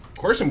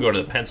course I'm going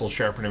to the Pencil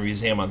Sharpener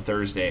Museum on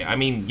Thursday. I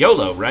mean,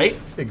 YOLO, right?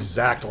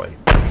 Exactly.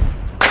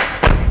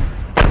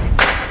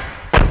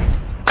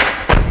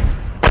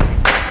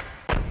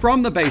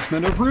 From the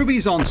basement of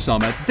Ruby's on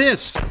Summit,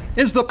 this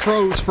is The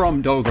Pros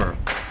from Dover.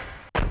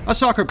 A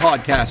soccer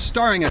podcast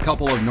starring a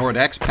couple of Nord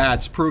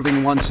expats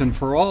proving once and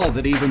for all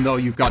that even though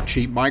you've got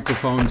cheap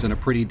microphones and a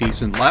pretty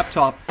decent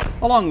laptop,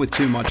 along with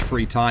too much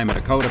free time and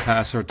a Coda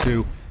Pass or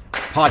two,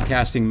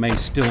 podcasting may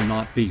still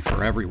not be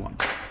for everyone.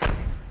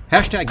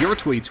 Hashtag your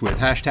tweets with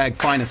hashtag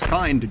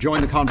finestkind to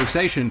join the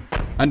conversation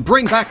and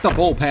bring back the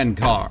bullpen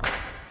car.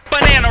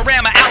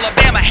 Bananarama,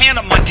 Alabama,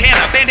 Hannah,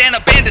 Montana, Bandana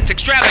Bandits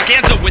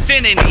extravaganza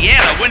within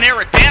Indiana. When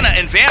Eric Bana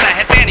and Vanna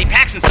had fanny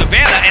packs in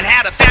Savannah and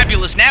had a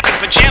fabulous nap in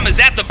pajamas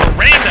at the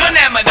veranda.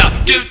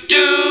 Banana,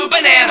 doo-doo,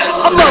 bananas.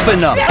 I'm loving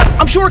them.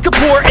 I'm sure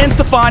Kapoor and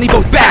Stefani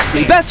both back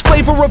me. Best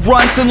flavor of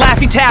runts and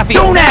Laffy Taffy.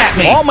 Don't at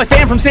me. All my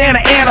fam from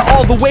Santa Ana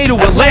all the way to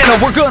Atlanta.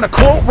 We're gonna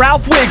quote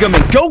Ralph Wiggum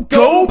and go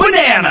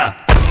banana.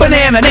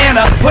 Banana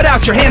Nana, put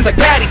out your hands like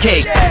patty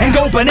cake and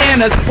go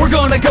bananas. We're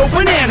gonna go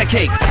banana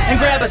cakes and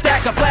grab a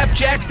stack of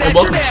flapjacks. And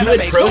welcome to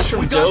it, Pros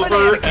from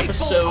Dover,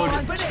 episode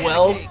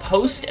 12,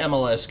 post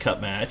MLS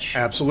Cup match.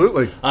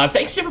 Absolutely.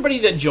 Thanks to everybody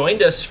that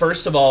joined us.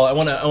 First of all, I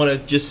want to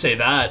just say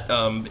that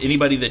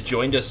anybody that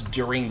joined us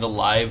during the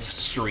live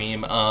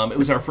stream, it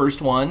was our first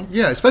one.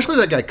 Yeah, especially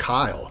that guy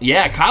Kyle.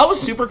 Yeah, Kyle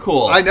was super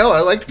cool. I know, I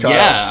liked Kyle.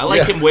 Yeah, I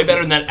like him way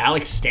better than that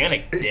Alex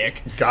Stanek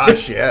dick.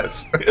 Gosh,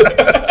 yes.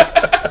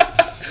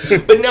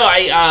 But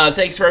no,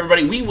 thanks for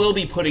everybody. We will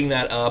be putting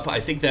that up.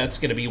 I think that's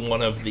going to be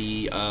one of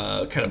the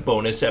kind of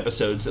bonus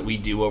episodes that we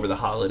do over the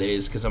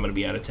holidays because I'm going to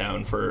be out of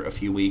town for a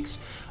few weeks.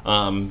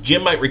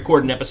 Jim might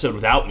record an episode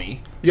without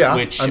me. Yeah,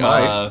 which, I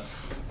might.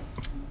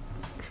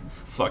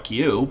 Fuck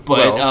you.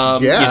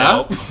 But,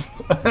 yeah.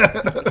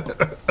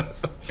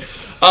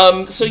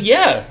 So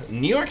yeah,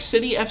 New York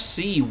City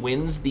FC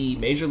wins the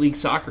Major League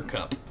Soccer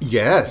Cup.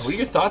 Yes. What are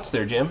your thoughts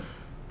there, Jim?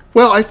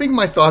 Well, I think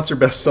my thoughts are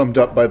best summed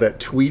up by that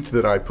tweet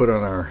that I put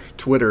on our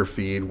Twitter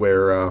feed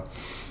where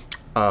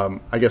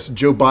I guess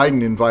Joe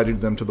Biden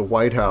invited them to the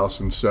White House,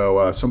 and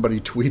so somebody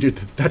tweeted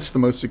that that's the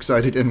most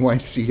excited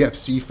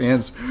NYCFC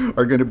fans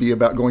are going to be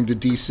about going to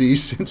D.C.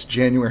 since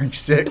January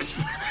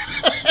 6th.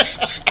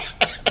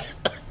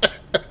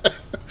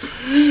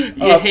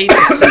 You hate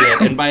to see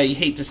it, and by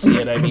hate to see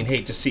it, I mean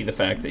hate to see the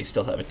fact they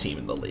still have a team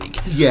in the league.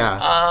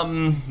 Yeah.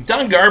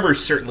 Don Garber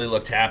certainly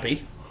looked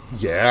happy.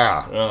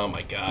 Yeah. Oh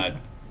my God.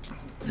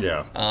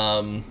 Yeah.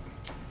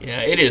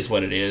 Yeah, it is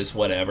what it is.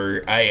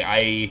 Whatever.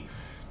 I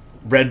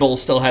Red Bull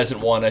still hasn't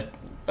won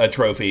a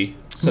trophy,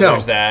 so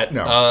there's that.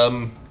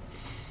 No.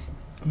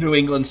 New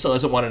England still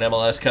hasn't won an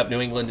MLS Cup.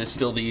 New England is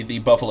still the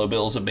Buffalo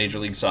Bills of Major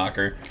League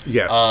Soccer.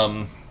 Yes.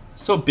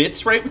 So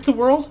Bit's right with the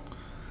world?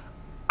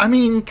 I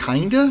mean,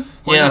 kinda.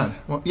 Why Yeah. not?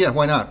 Well, yeah,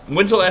 why not?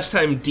 When's the last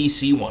time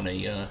DC won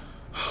a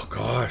Oh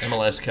gosh.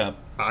 MLS Cup?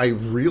 I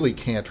really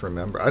can't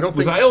remember. I don't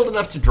Was think. I old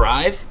enough to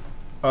drive?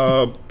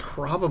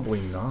 Probably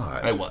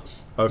not. I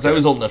was. Because Okay. I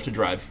was old enough to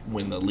drive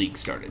when the league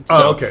started. So,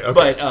 Oh, okay.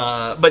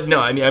 But no,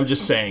 I mean, I'm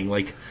just saying,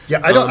 like... Yeah,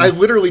 I don't. I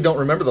literally don't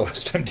remember the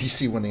last time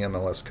DC won the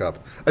MLS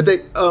Cup.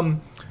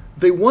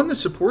 They won the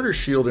Supporters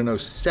Shield in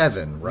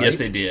 2007, right? Yes,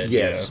 they did,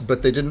 Yes, yeah.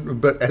 but they didn't.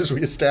 But as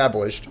we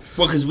established,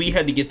 Well, because we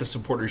had to get the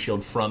Supporter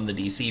Shield from the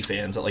DC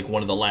fans at, like,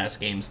 one of the last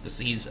games of the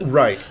season.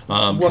 right?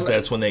 Because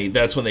that's when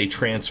they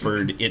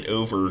transferred it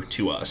over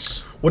to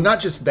us. Well, not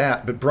just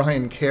that, but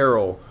Brian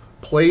Carroll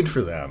played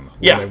for them when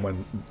Yeah. they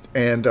won,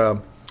 and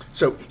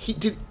so he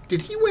did.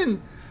 Did he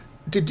win?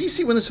 Did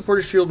DC win the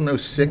Supporters Shield in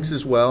 2006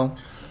 as well?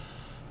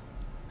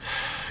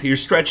 You're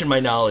stretching my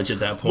knowledge at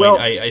that point. Well-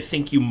 I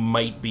think you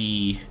might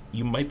be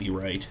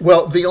right.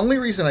 Well, the only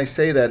reason I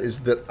say that is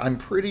that I'm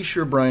pretty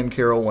sure Brian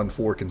Carroll won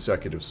 4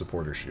 consecutive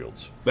Supporters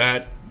Shields.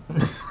 That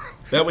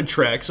would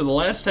track. So the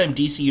last time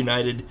DC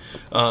United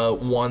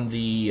won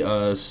the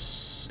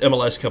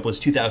MLS Cup was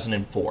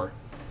 2004.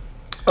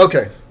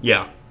 Okay.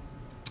 Yeah.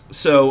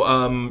 So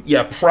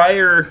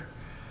prior.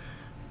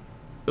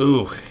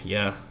 Ooh,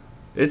 yeah.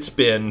 It's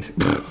been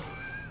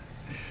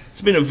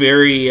a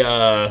very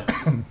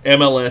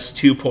MLS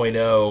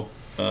 2.0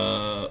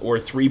 or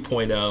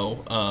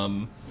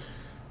 3.0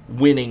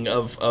 winning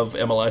of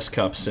MLS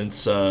Cup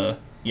since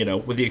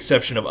with the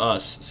exception of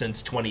us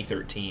since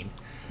 2013.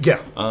 Yeah.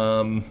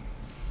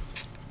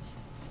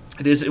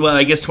 It is, well,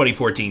 I guess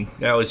 2014.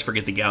 I always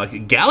forget the Galaxy.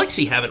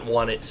 Galaxy haven't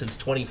won it since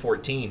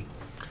 2014,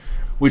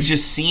 which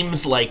just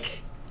seems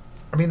like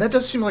I mean, that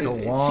does seem like a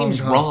long. it seems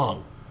time.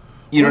 wrong.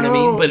 You know what I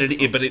mean?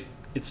 Well- But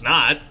it's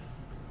not.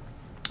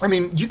 I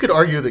mean, you could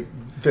argue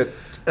that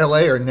LA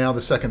are now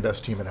the second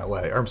best team in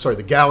LA. Or, I'm sorry,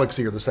 the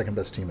Galaxy are the second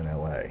best team in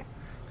LA.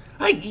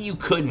 You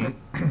couldn't.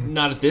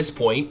 Not at this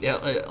point. Well-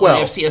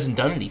 LAFC hasn't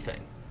done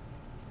anything.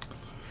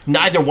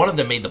 Neither one of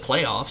them made the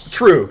playoffs.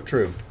 True.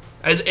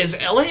 As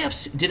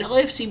LAFC, did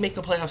LAFC make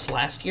the playoffs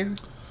last year?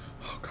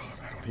 Oh God,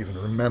 I don't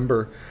even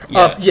remember.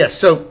 Yeah. Yes.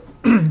 So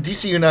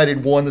DC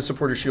United won the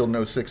Supporters Shield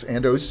in 06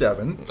 and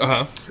 07.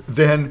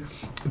 Then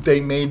they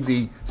made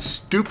the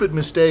stupid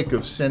mistake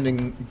of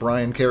sending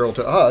Brian Carroll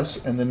to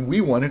us, and then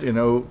we won it in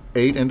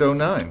 08 and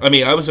 09. I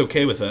mean, I was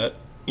okay with that.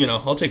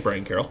 I'll take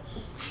Brian Carroll.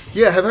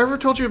 Yeah, have I ever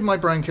told you my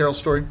Brian Carroll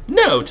story?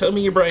 No, tell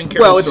me your Brian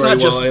Carroll story not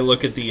just, while I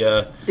look at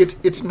the...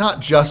 It's not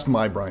just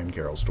my Brian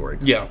Carroll story.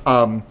 Yeah.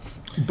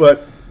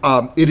 But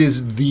it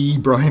is the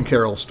Brian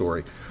Carroll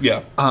story.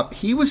 Yeah.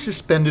 He was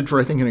suspended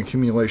for, I think, an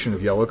accumulation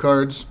of yellow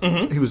cards.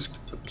 He was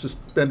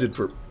suspended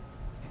for...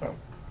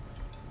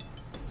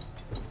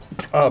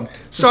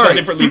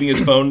 Suspended for leaving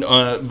his phone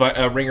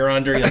ringer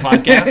on during the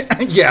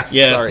podcast? Yes,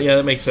 yeah, sorry. Yeah,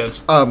 that makes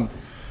sense.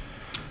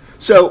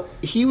 So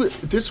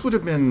this would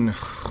have been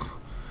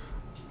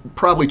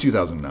probably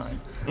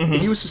 2009.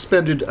 He was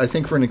suspended, I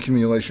think, for an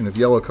accumulation of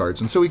yellow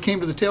cards, and so he came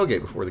to the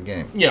tailgate before the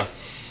game. Yeah.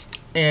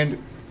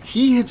 And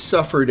he had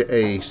suffered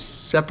a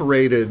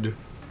separated,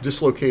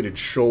 dislocated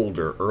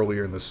shoulder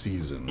earlier in the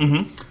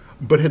season,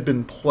 but had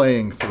been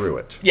playing through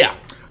it. Yeah.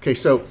 Okay,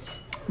 so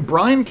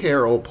Brian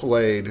Carroll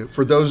played,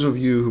 for those of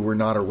you who were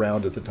not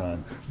around at the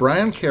time,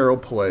 Brian Carroll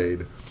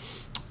played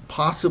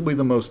possibly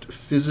the most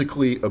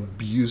physically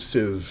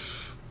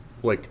abusive,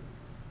 like,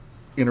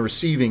 in a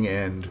receiving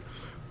end,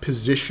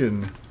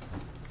 position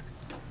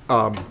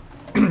on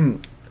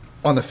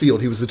the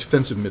field. He was a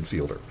defensive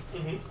midfielder.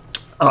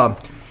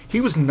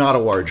 He was not a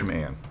large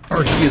man,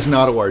 or he is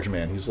not a large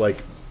man. He's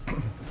like,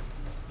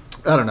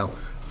 I don't know,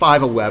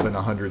 5'11",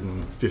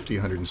 150,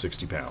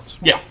 160 pounds.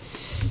 Yeah.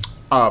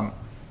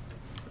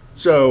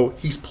 So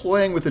he's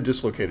playing with a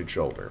dislocated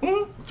shoulder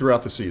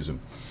throughout the season.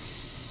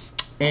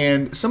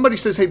 And somebody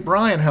says, hey,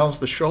 Brian, how's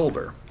the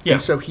shoulder? Yeah.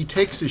 And so he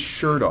takes his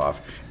shirt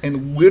off,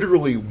 and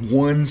literally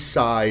one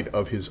side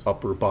of his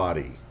upper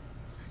body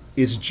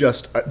is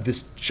just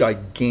this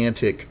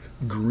gigantic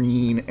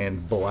green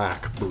and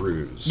black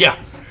bruise. Yeah.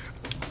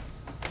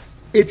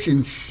 It's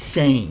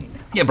insane.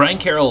 Yeah, Brian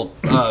Carroll,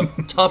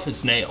 tough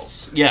as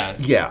nails. Yeah.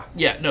 Yeah.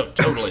 Yeah, no,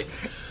 totally.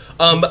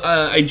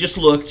 I just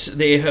looked.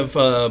 They have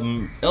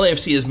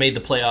LAFC has made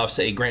the playoffs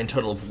a grand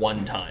total of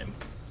one time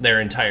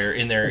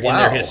in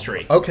their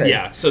history. Okay.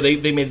 Yeah. So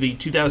they made the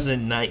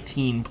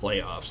 2019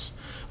 playoffs.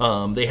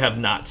 They have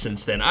not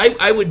since then.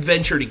 I would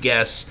venture to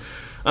guess.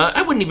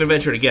 I wouldn't even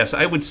venture to guess.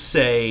 I would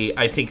say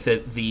I think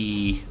that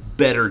the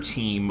better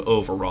team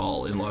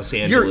overall in Los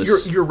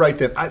Angeles. You're right.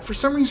 Then for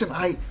some reason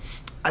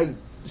I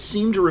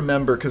seem to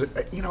remember, because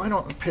I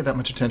don't pay that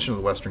much attention to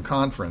the Western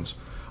Conference.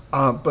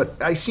 But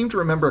I seem to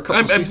remember a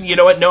couple seasons. You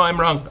know what? No, I'm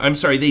wrong. I'm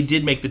sorry. They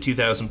did make the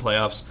 2000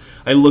 playoffs.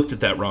 I looked at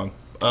that wrong.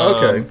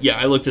 Okay. Yeah,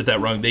 I looked at that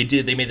wrong. They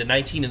did. They made the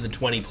 19 and the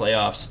 20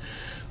 playoffs.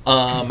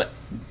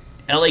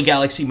 LA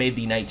Galaxy made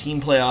the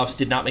 19 playoffs,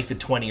 did not make the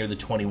 20 or the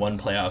 21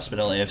 playoffs, but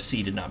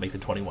LAFC did not make the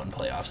 21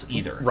 playoffs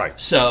either. Right.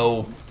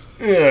 So...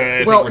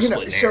 I think we're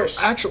splitting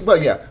hairs.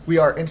 We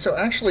are, and so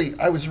actually,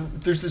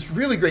 there's this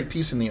really great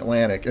piece in the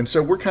Atlantic, and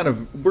so we're kind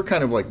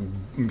of like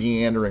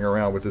meandering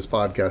around with this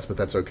podcast, but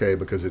that's okay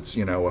because it's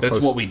that's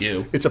what we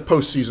do. It's a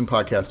postseason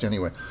podcast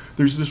anyway.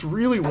 There's this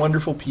really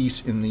wonderful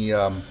piece in the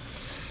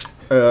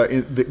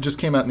that just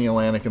came out in the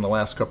Atlantic in the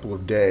last couple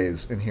of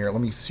days. And here,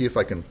 let me see if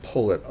I can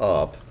pull it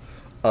up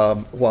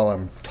while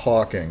I'm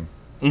talking.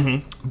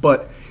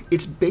 But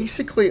it's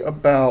basically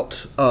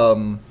about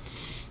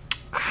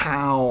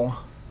how.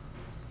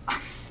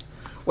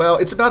 Well,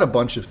 it's about a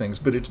bunch of things,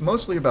 but it's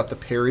mostly about the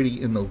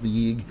parity in the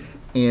league.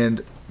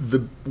 And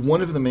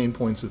one of the main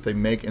points that they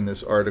make in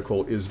this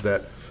article is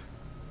that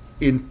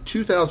in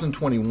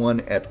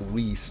 2021, at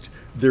least,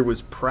 there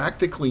was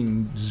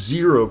practically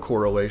zero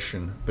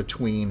correlation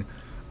between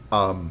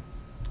a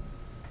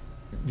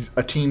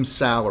team's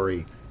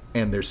salary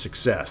and their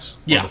success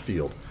on the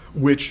field,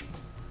 which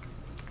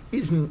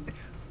isn't...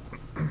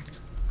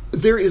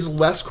 There is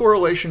less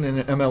correlation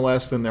in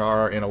MLS than there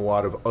are in a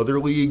lot of other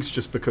leagues,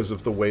 just because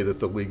of the way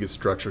that the league is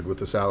structured with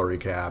the salary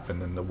cap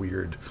and then the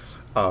weird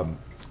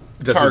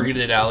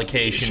targeted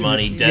allocation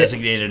money,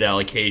 designated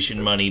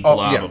allocation money,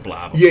 blah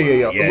blah.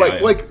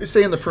 Like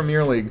say in the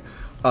Premier League,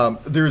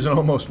 there's an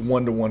almost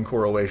 1-to-1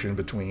 correlation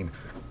between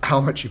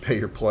how much you pay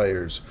your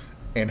players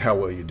and how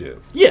well you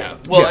do. Yeah,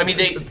 well, I mean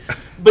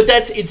but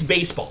it's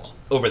baseball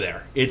over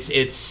there. It's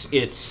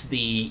the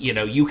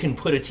you can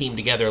put a team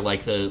together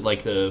like the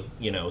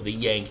the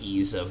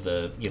Yankees of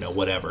the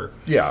whatever.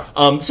 Yeah.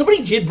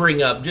 Somebody did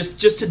bring up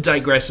just to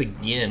digress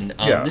again.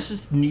 This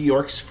is New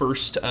York's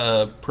first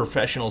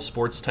professional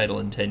sports title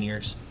in 10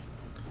 years.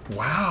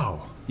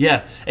 Wow.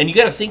 Yeah, and you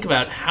got to think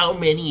about how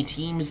many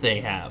teams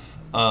they have.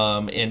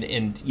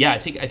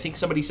 I think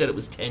somebody said it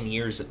was 10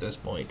 years at this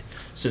point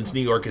since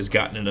New York has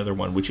gotten another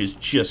one, which is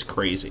just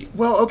crazy.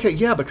 Well, okay,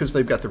 yeah, because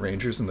they've got the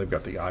Rangers and they've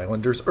got the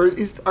Islanders. Are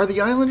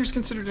the Islanders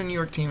considered a New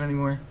York team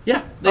anymore?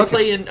 Yeah, they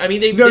play in. I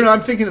mean, No,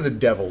 I'm thinking of the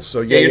Devils.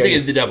 So you're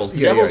thinking of the Devils.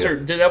 The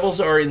Devils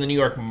are in the New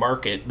York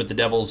market, but the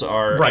Devils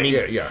are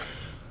right.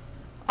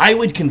 I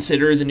would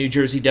consider the New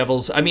Jersey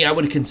Devils. I mean, I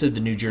would consider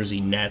the New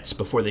Jersey Nets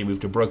before they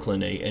moved to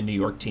Brooklyn a New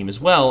York team as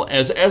well,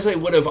 as I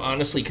would have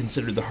honestly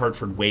considered the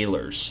Hartford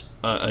Whalers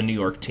a New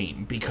York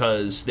team,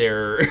 because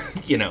they're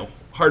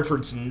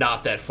Hartford's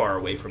not that far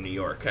away from New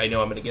York. I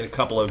know I'm going to get a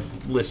couple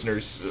of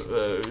listeners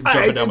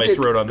jumping down my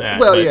throat on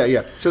that. Well,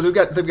 yeah. So they've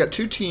got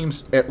two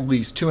teams, at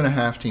least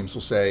 2.5 teams,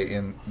 we'll say,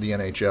 in the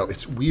NHL.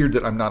 It's weird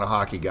that I'm not a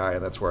hockey guy,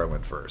 and that's where I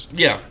went first.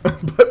 Yeah.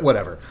 But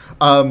whatever.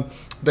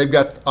 They've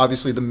got,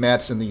 obviously, the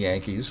Mets and the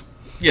Yankees.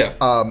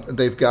 Yeah.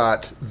 They've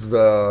got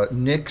the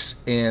Knicks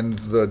and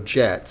the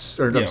Jets.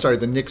 Or, I'm sorry,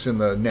 the Knicks and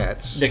the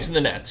Nets. Knicks and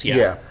the Nets, yeah.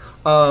 Yeah.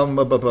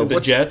 The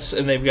Jets,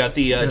 and they've got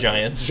the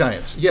Giants.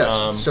 Giants,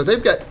 yes. So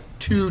they've got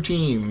 2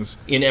 teams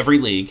in every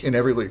league.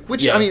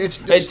 Which, I mean, it's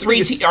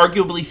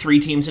arguably 3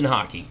 teams in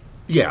hockey.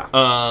 Yeah.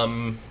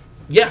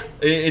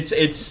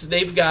 It's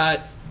they've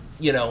got,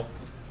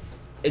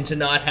 and to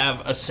not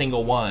have a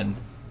single one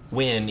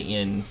win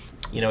in,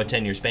 a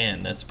 10-year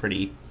span, that's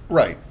pretty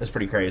right. That's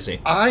pretty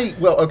crazy.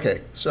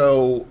 Okay.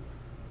 So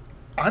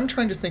I'm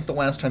trying to think the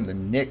last time the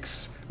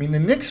Knicks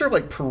are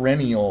like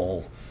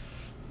perennial,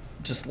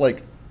 just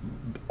like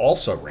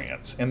also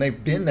rants, and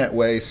they've been that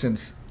way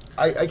since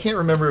I can't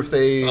remember if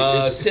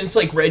they since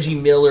like Reggie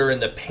Miller and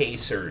the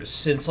Pacers,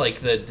 since like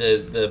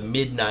the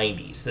mid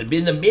 '90s.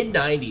 In the mid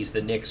 '90s,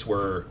 the Knicks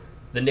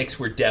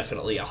were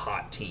definitely a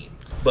hot team.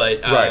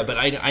 But right. but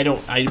I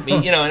don't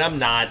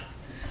and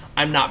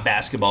I'm not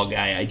basketball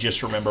guy. I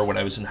just remember when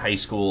I was in high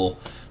school,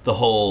 the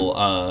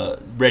whole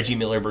Reggie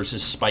Miller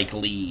versus Spike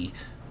Lee.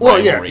 Well,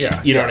 rivalry.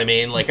 yeah. You know what I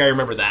mean? Like, I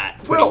remember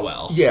that pretty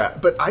well. Yeah,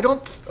 but I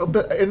don't.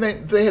 And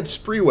they had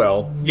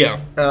Sprewell.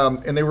 Yeah.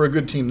 And they were a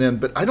good team then,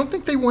 but I don't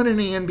think they won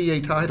any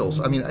NBA titles.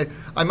 I mean,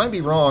 I might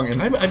be wrong.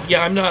 And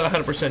I'm not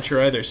 100%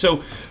 sure either.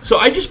 So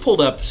I just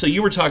pulled up. So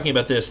you were talking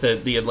about this,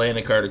 the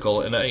Atlantic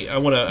article, and I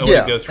want to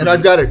go through. And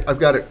I've got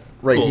it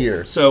right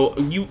here. So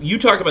you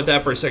talk about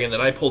that for a second. Then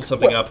I pulled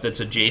something up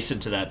that's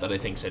adjacent to that I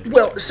think is interesting.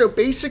 Well, so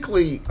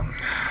basically,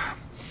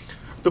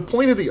 the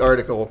point of the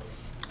article.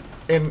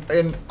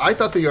 And I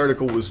thought the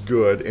article was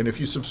good, and if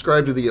you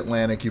subscribe to The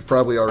Atlantic, you've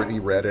probably already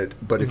read it,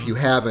 but if you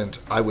haven't,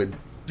 I would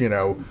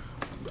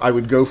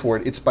go for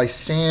it. It's by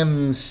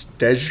Sam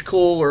Stejkal,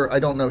 or I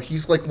don't know.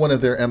 He's like one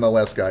of their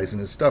MLS guys, and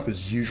his stuff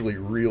is usually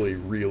really,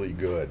 really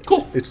good.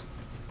 Cool.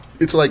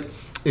 It's like,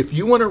 if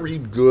you want to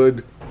read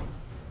good,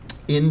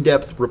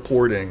 in-depth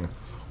reporting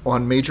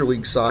on Major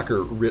League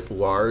Soccer writ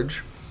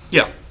large,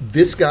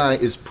 this guy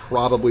is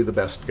probably the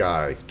best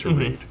guy to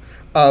read.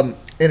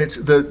 And it's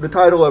the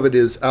title of it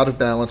is Out of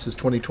Balance as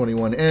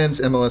 2021 Ends.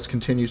 MLS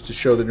continues to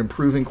show that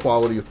improving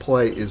quality of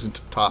play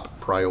isn't top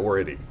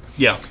priority.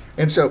 Yeah.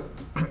 And so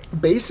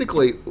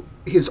basically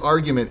his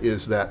argument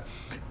is that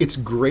it's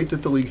great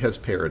that the league has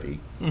parity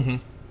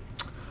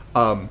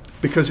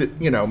because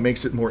it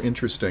makes it more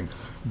interesting.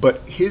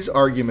 But his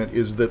argument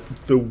is that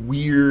the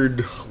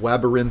weird,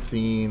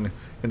 labyrinthine,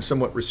 and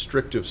somewhat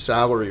restrictive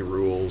salary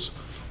rules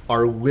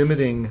are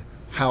limiting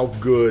how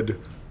good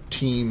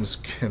teams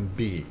can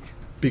be,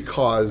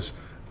 because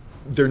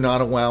they're not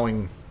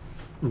allowing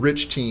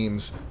rich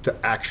teams to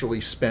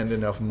actually spend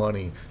enough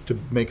money to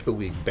make the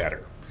league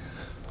better.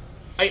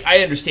 I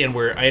understand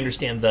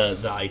the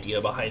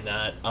idea behind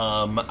that.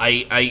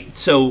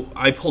 So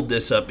I pulled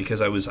this up because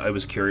I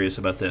was curious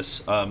about this.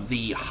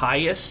 The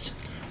highest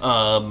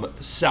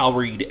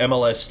salaried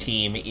MLS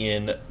team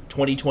in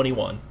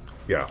 2021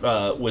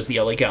 was the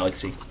LA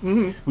Galaxy,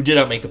 who did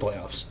not make the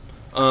playoffs.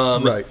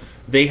 Right.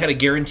 They had a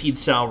guaranteed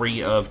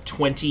salary of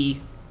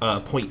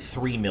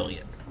 $20.3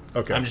 million.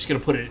 Okay. I'm just gonna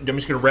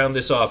round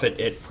this off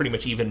at pretty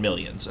much even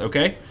millions.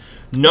 Okay.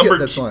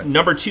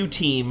 Number 2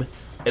 team,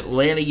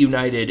 Atlanta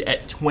United,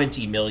 at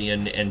 $20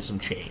 million and some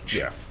change.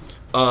 Yeah.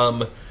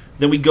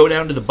 Then we go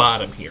down to the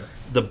bottom here.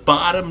 The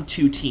bottom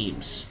 2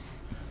 teams,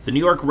 the New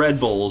York Red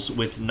Bulls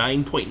with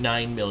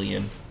 $9.9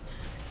 million,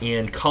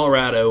 and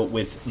Colorado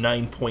with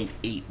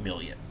 $9.8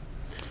 million.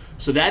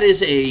 So that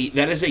is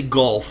a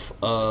gulf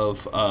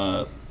of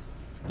about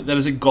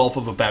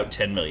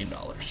 $10 million.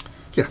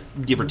 Yeah.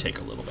 Give or take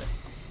a little bit.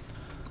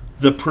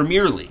 The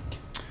Premier League.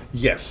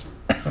 Yes.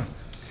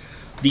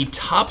 The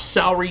top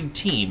salaried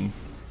team,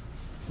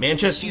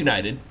 Manchester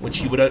United,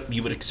 which you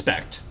would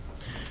expect,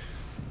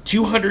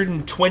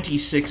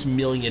 £226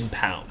 million.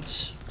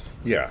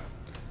 Yeah.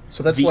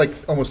 So that's like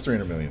almost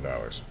 $300 million.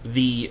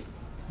 The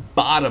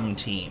bottom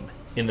team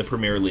in the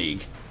Premier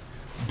League,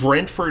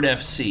 Brentford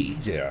FC.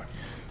 Yeah.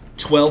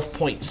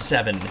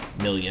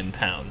 £12.7 million.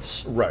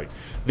 Right.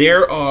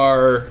 There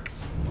are,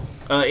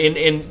 I'm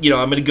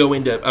going to go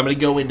into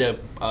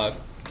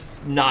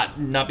not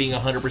being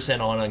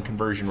 100% on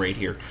conversion rate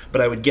here,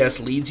 but I would guess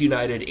Leeds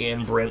United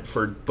and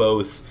Brentford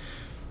both.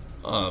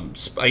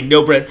 I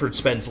know Brentford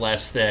spends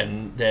less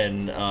than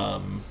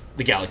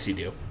the Galaxy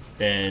do,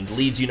 and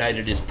Leeds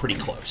United is pretty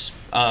close.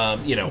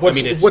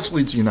 What's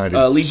Leeds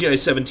United? Leeds United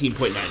is 17.9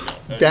 million.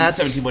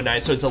 That's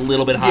 17.9, so it's a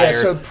little bit higher. Yeah,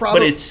 so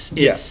but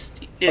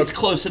it's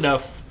close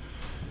enough.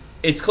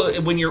 It's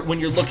when you're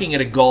looking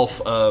at a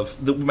gulf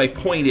of my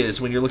point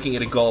is when you're looking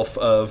at a gulf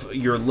of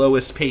your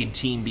lowest paid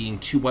team being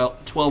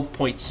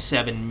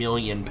 £12.7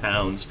 million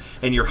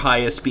and your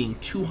highest being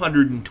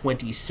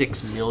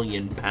 £226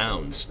 million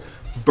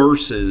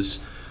versus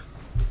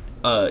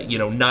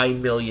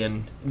 9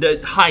 million,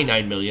 the high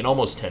 9 million,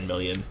 almost 10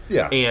 million,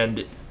 yeah,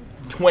 and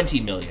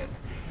 $20 million.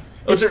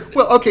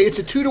 Well, okay, it's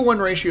a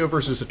 2-to-1 ratio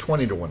versus a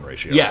 20-to-1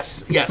 ratio.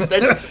 Yes,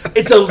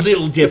 it's a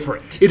little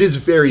different. It is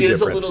very different. It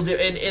is a little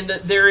different, and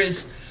there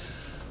is.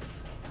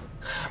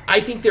 I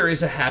think there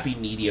is a happy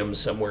medium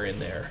somewhere in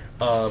there,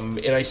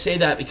 and I say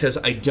that because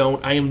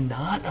I am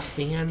not a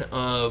fan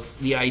of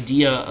the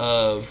idea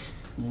of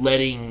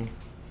letting.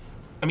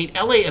 I mean,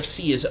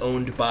 LAFC is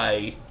owned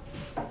by,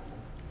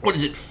 what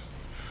is it,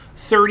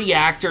 30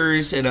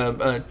 actors and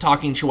a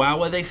talking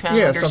chihuahua they found,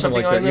 or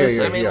something like this.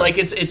 Yeah, I mean, like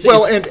it's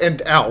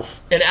and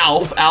Alf. And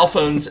Alf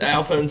owns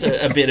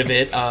a bit of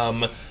it.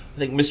 I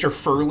think Mr.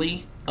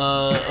 Furley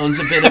owns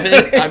a bit of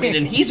it. I mean,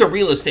 and he's a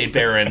real estate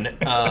baron.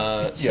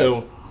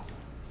 So,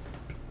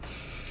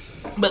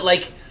 but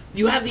like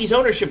you have these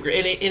ownership, and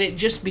it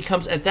just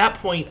becomes at that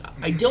point.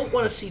 I don't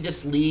want to see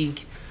this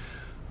league.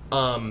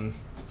 I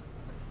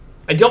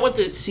don't want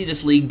to see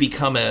this league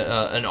become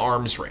an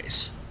arms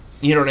race.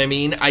 You know what I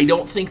mean? I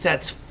don't think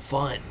that's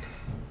fun.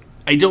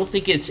 I don't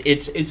think it's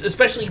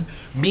especially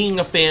being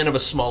a fan of a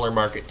smaller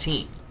market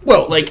team.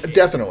 Well, like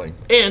definitely.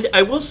 And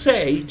I will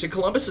say, to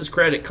Columbus's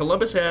credit,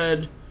 Columbus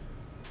had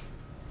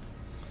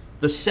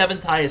the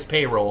 7th highest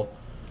payroll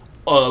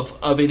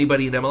of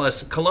anybody in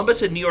MLS.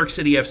 Columbus and New York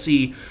City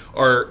FC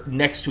are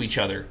next to each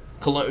other.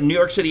 New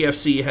York City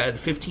FC had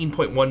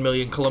 15.1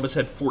 million. Columbus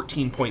had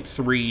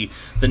 14.3.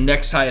 The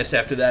next highest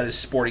after that is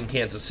Sporting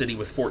Kansas City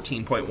with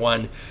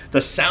 14.1. The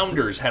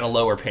Sounders had a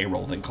lower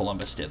payroll than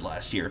Columbus did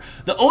last year.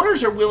 The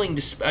owners are willing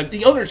to.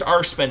 The owners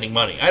are spending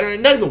money.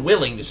 Not even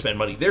willing to spend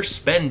money. They're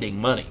spending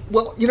money.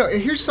 Well,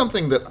 here's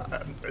something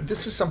that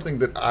this is something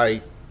that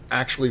I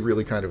actually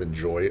really kind of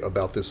enjoy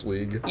about this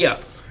league. Yeah,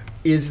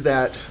 is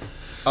that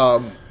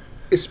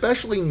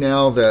especially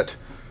now that.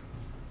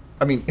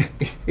 I mean,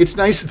 it's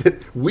nice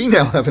that we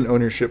now have an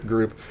ownership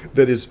group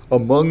that is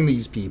among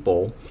these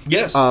people.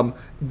 Yes.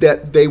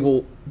 That they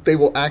will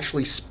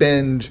actually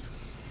spend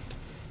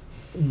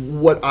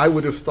what I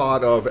would have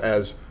thought of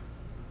as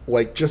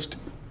like just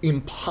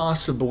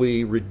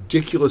impossibly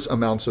ridiculous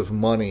amounts of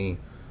money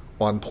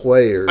on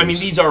players. I mean,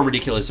 these are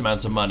ridiculous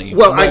amounts of money.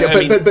 Well, I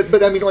know,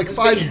 but I mean, like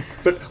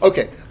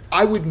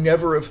I would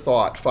never have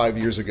thought 5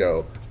 years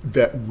ago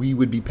that we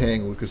would be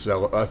paying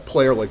a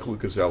player like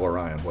Lucas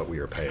Zellerine what we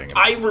are paying him.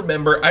 I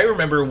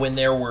remember when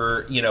there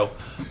were,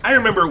 I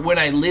remember when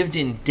I lived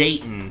in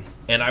Dayton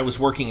and I was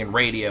working in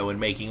radio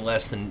and making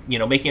less than,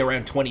 making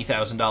around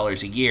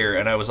 $20,000 a year,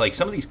 and I was like,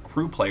 some of these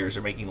crew players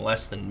are making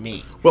less than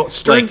me. Well,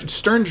 Stern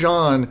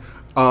John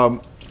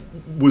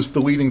was the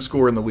leading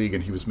scorer in the league,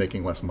 and he was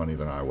making less money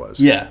than I was.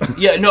 Yeah.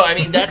 No, I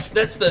mean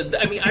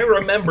I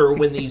remember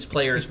when these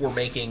players were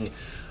making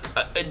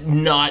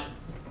not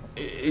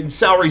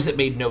salaries that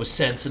made no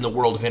sense in the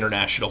world of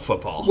international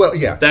football. Well,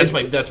 yeah, that's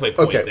my point.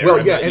 Okay, there.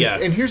 well, yeah,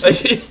 and here's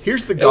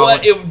the goal.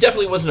 It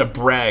definitely wasn't a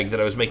brag that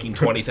I was making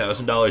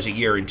 $20,000 a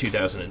year in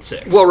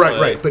 2006. Well,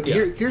 right, but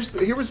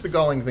here was the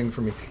galling thing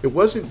for me. It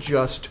wasn't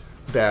just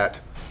that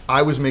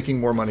I was making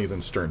more money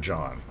than Stern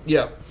John.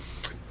 Yeah,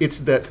 it's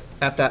that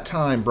at that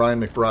time Brian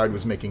McBride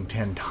was making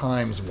 10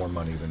 times more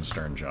money than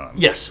Stern John.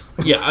 Yes,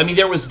 yeah. I mean,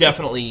 there was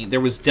definitely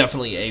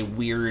a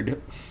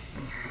weird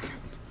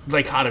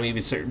dichotomy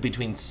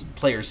between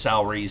players'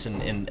 salaries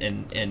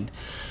and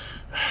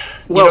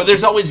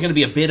there's always going to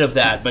be a bit of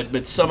that,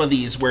 but some of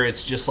these where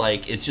it's just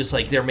like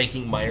they're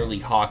making minor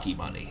league hockey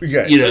money,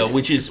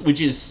 which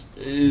is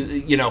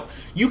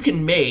you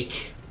can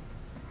make.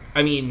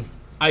 I mean,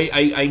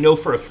 I know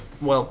for okay.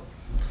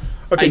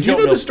 Do you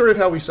know the story of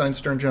how we signed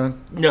Stern John?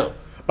 No.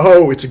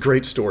 Oh, it's a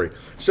great story.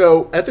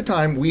 So at the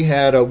time we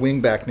had a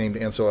wingback named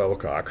Ansel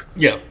Elcock,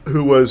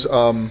 who was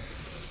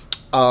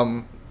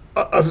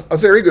a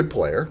very good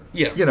player.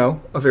 Yeah.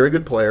 A very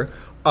good player.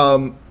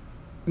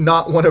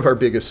 Not one of our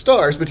biggest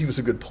stars, but he was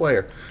a good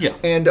player. Yeah.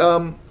 And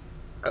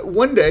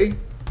one day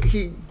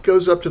he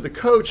goes up to the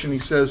coach and he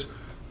says,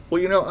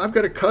 well, I've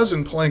got a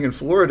cousin playing in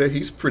Florida.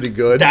 He's pretty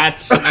good. I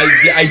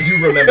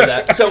do remember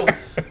that.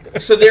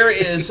 So there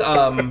is.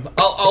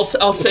 I'll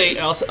say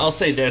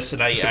this,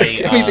 and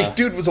I mean, the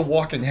dude was a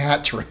walking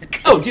hat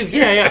trick. Oh, dude,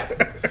 yeah.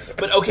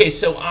 But okay,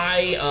 so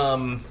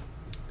I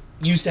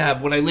used to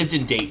have, when I lived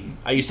in Dayton,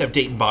 I used to have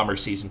Dayton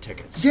Bombers season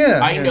tickets.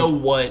 Yeah. I know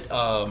what.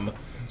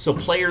 So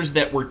players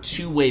that were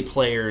two-way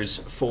players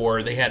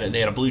they had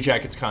a Blue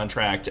Jackets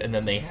contract, and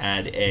then they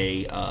had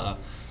a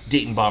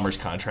Dayton Bombers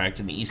contract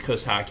in the East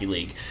Coast Hockey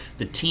League.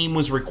 The team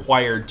was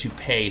required to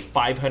pay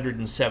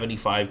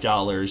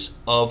 $575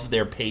 of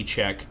their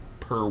paycheck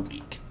per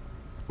week,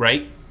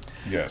 right?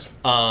 Yes.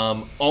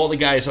 All the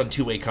guys on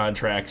two-way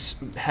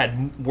contracts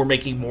were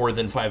making more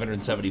than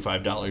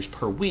 $575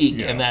 per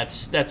week, and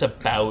that's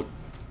about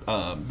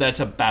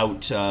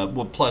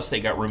plus they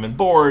got room and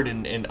board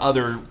and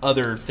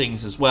other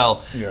things as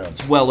well. Yeah.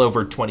 It's well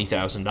over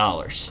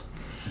 $20,000.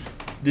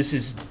 This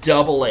is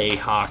AA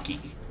hockey.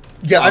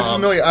 Yeah, I'm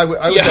familiar.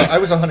 I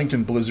was a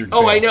Huntington Blizzard fan.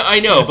 Oh, I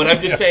know, but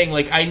I'm just saying,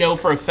 like, I know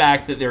for a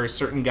fact that there are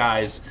certain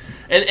guys,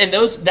 and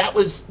that was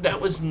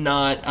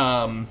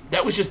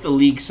just the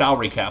league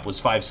salary cap was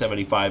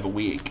 $575 a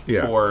week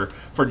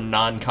for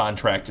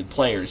non-contracted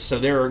players. So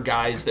there are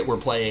guys that were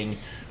playing,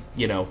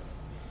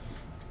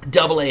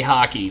 AA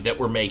hockey that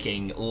were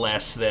making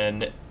less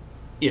than,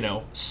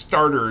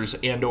 starters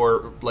and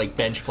or like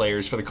bench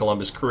players for the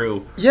Columbus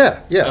Crew.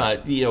 Yeah.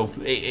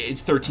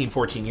 It's 13,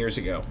 14 years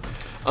ago.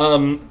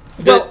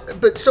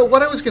 But so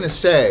what I was going to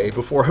say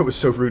before I was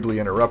so rudely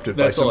interrupted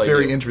by some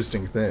very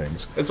interesting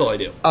things. That's all I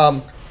do.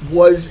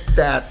 Was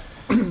that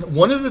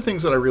one of the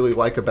things that I really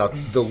like about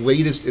the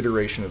latest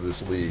iteration of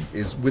this league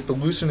is with the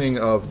loosening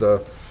of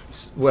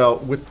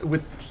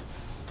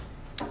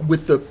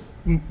with the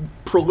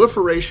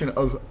proliferation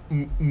of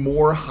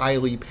more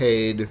highly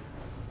paid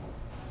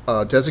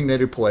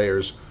designated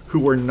players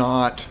who are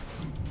not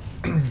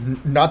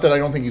that I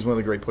don't think he's one of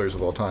the great players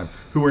of all time,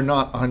 who are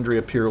not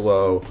Andrea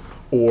Pirlo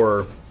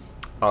or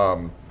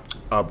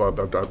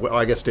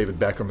I guess David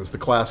Beckham is the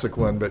classic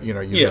one, but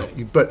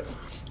but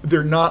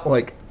they're not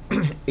like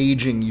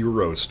aging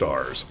Euro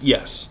stars.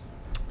 Yes.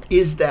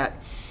 Is that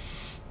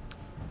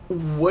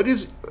what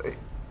is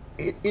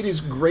it is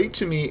great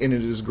to me, and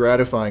it is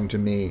gratifying to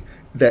me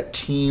that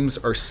teams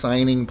are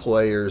signing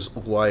players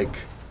like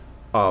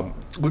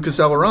Lucas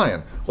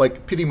Alarion,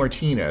 like Pity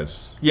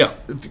Martinez. Yeah.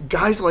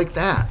 Guys like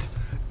that.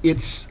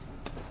 It's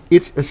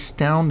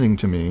astounding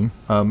to me.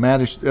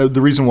 Matt is,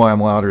 the reason why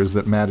I'm louder is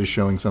that Matt is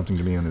showing something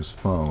to me on his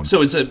phone.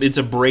 So it's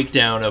a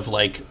breakdown of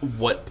like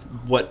what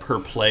per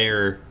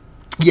player.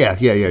 Yeah.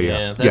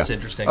 That's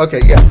interesting.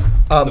 Okay, yeah.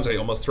 I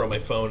almost throw my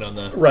phone on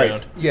the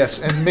ground. Yes,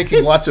 and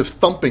making lots of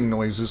thumping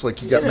noises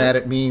like you got mad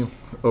at me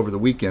over the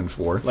weekend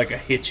for. Like I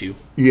hit you.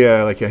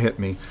 Yeah, like you hit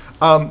me.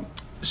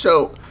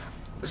 So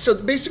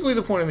basically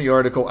the point of the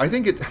article, I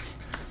think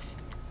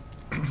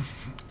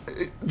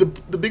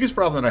the biggest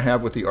problem that I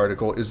have with the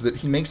article is that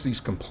he makes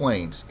these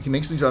complaints. He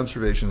makes these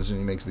observations and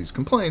he makes these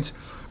complaints,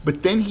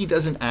 but then he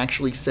doesn't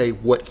actually say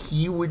what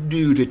he would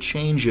do to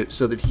change it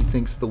so that he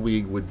thinks the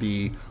league would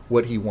be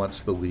what he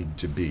wants the league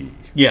to be.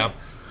 Yeah.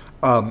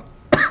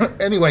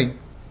 Anyway,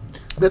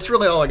 that's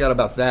really all I got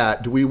about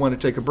that. Do we want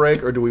to take a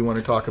break, or do we want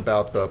to talk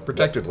about the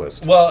protected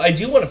list? Well, I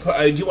do want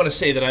to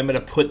say that I'm going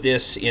to put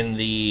this in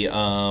the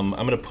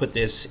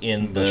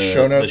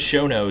show notes? The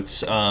show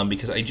notes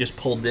because I just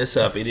pulled this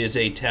up. It is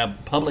a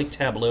public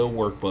Tableau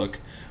workbook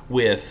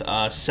with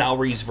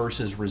salaries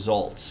versus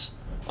results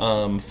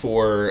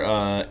for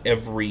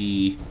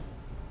every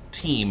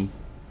team.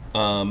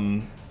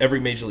 Every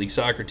Major League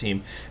Soccer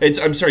team.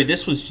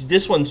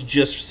 This one's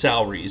just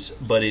salaries,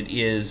 but it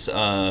is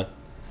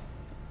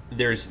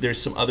there's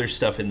some other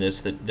stuff in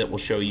this that will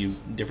show you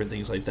different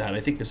things like that. I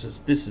think this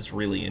is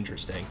really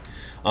interesting.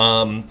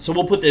 So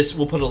we'll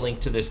put a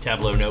link to this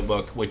Tableau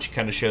notebook, which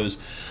kind of shows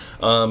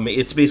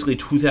it's basically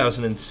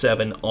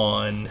 2007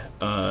 on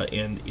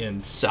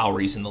and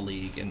salaries in the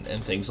league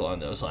and things along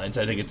those lines.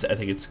 I think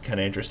it's kind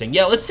of interesting.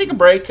 Yeah, let's take a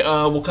break.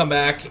 We'll come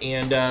back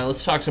and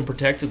let's talk some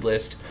protected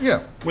list.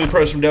 Yeah, with the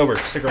pros from Dover.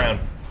 Stick around.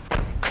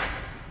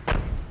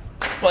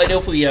 Well, I know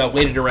if we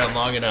waited around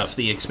long enough,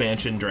 the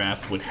expansion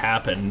draft would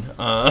happen.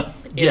 And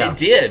it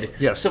did.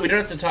 Yes. So we don't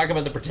have to talk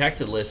about the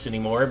protected list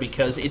anymore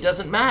because it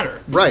doesn't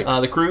matter. Right.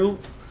 The Crew...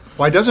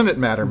 Why doesn't it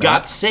matter, Matt?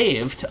 Got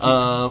saved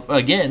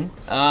again.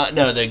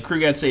 No, the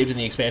Crew got saved in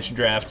the expansion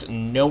draft.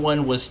 No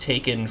one was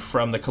taken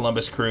from the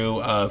Columbus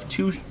Crew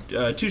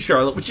to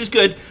Charlotte, which is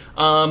good.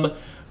 But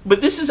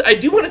this is... I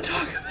do want to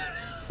talk about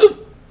how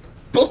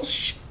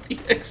bullshit the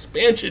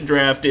expansion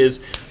draft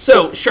is.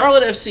 So,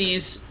 Charlotte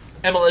FC's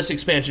MLS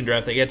expansion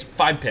draft, they get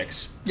 5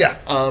 picks. Yeah.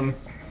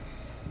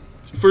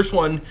 First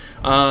one,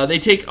 they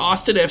take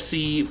Austin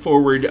FC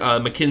forward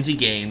Mackenzie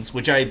Gaines,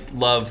 which I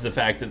love the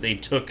fact that they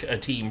took a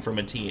player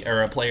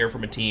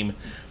from a team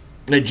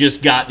that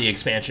just got the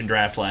expansion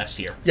draft last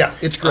year. Yeah,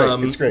 it's great.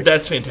 It's great.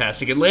 That's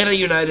fantastic. Atlanta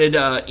United,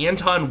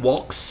 Anton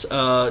Walks,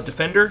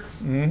 defender.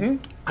 Mm-hmm.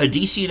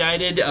 DC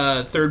United,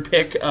 third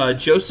pick,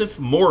 Joseph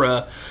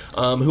Mora,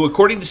 who,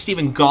 according to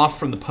Stephen Goff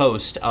from the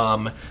Post,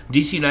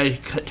 DC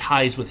United cut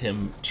ties with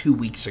him 2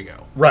 weeks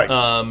ago. Right.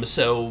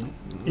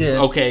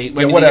 Okay,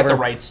 they get the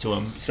rights to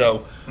him.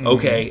 So,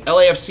 okay.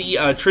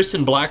 LAFC,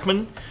 Tristan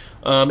Blackman.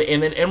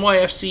 And then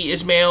NYFC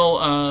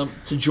Ismail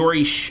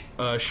Tajori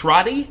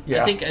Shradi,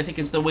 yeah. I think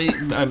is the way.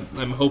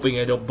 I'm hoping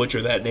I don't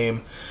butcher that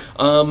name.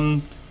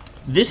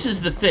 This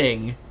is the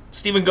thing.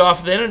 Stephen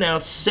Goff then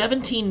announced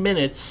 17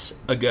 minutes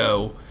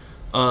ago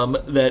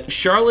that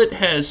Charlotte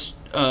has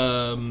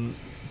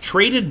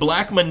traded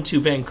Blackman to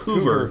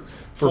Vancouver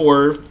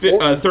for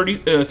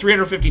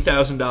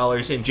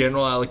 $350,000 in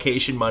general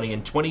allocation money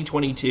in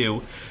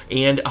 2022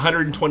 and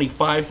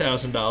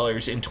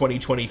 $125,000 in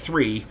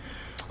 2023.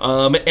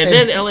 And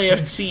then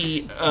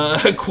LAFC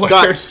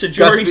acquires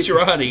Tajori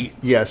Shradi.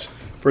 Yes,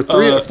 for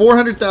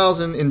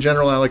 $400,000 in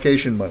general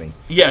allocation money.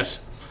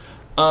 Yes.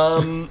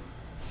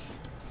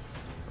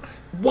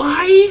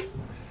 Why?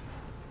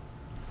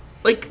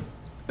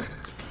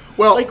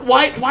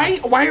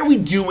 Why are we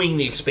doing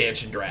the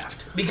expansion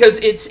draft? Because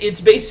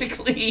it's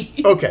basically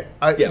okay.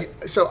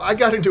 So I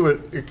got into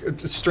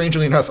it.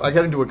 Strangely enough, I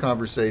got into a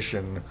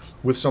conversation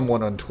with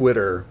someone on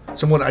Twitter,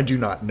 someone I do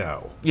not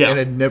know, and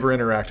had never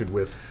interacted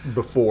with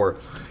before.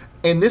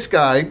 And this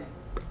guy,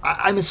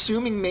 I'm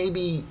assuming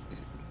maybe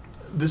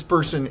this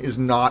person is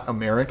not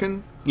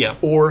American,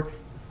 or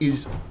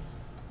is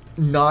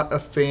not a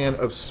fan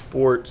of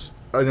sports,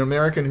 an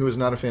American who is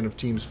not a fan of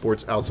team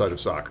sports outside of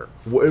soccer.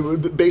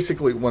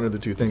 Basically, one of the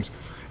two things.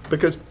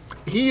 Because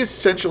he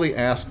essentially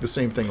asked the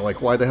same thing,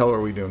 like, why the hell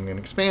are we doing an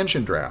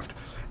expansion draft?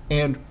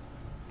 And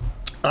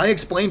I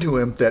explained to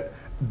him that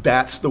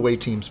that's the way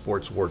team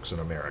sports works in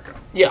America.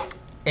 Yeah.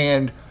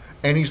 And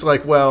he's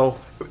like,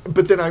 well,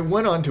 but then I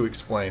went on to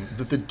explain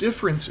that the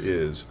difference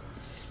is,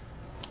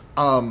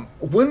 I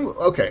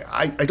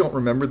don't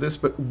remember this,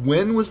 but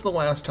when was the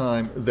last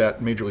time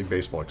that Major League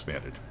Baseball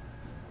expanded?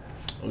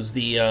 It was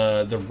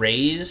the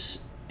Rays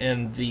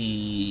and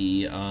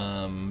the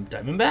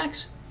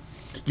Diamondbacks.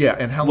 Yeah,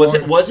 and how was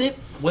long? it?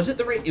 Was it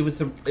the Rays? It was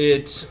the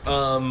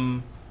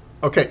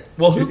Okay.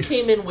 Well, who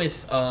came in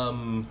with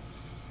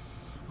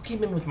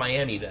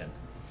Miami then?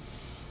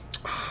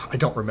 I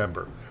don't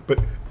remember,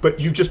 but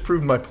you just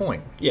proved my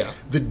point. Yeah.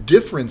 The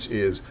difference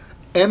is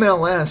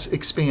MLS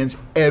expands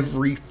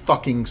every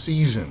fucking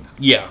season.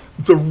 Yeah.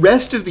 The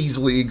rest of these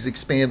leagues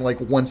expand like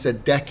once a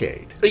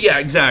decade. Yeah,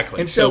 exactly.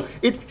 And so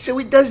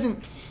it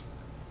doesn't.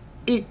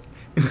 You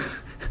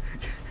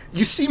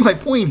see my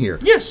point here.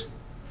 Yes.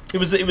 It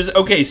was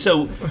okay.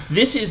 So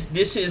this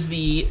is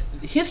the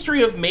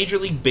history of Major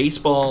League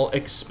Baseball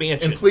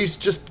expansion. And please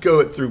just go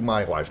it through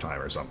my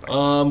lifetime or something.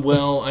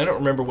 Well, I don't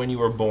remember when you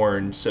were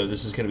born, so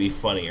this is going to be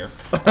funnier.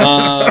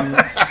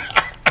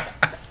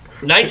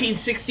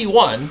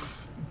 1961.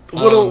 A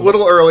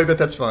little early, but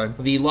that's fine.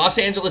 The Los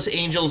Angeles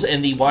Angels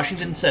and the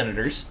Washington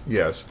Senators.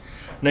 Yes.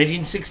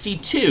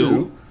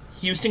 1962.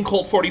 Houston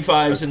Colt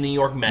 45s and the New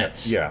York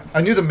Mets. Yeah.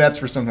 I knew the Mets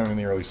were sometime in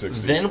the early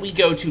 60s. Then we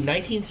go to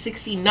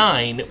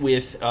 1969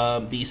 with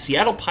the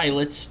Seattle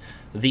Pilots,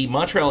 the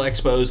Montreal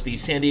Expos, the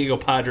San Diego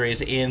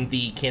Padres, and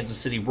the Kansas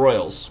City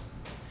Royals.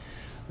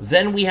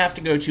 Then we have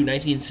to go to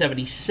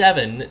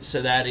 1977,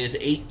 so that is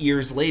 8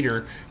 years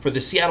later, for the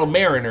Seattle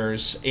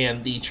Mariners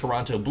and the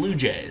Toronto Blue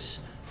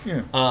Jays.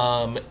 Yeah.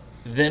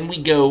 Then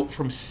we go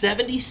from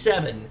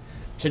 77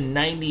 to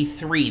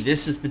 93.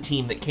 This is the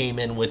team that came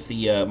in with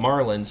the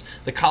Marlins,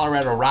 the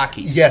Colorado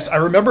Rockies. Yes, I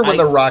remember when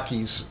the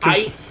Rockies...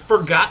 I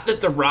forgot that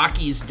the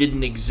Rockies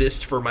didn't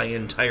exist for my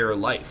entire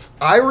life.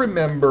 I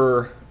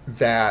remember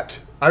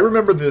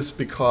this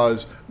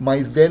because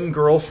my then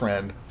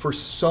girlfriend,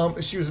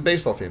 she was a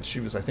baseball fan. She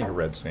was, I think, a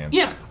Reds fan.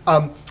 Yeah.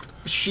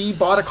 She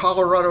bought a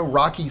Colorado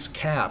Rockies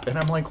cap, and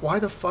I'm like, why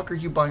the fuck are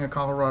you buying a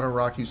Colorado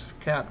Rockies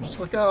cap? And she's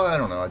like, oh, I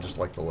don't know, I just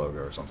like the logo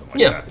or something like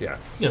that.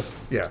 Yeah.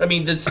 I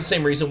mean, that's the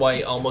same reason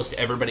why almost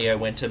everybody I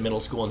went to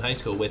middle school and high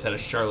school with had a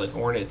Charlotte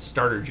Hornets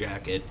starter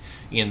jacket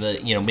in the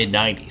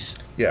mid-90s.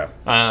 Yeah.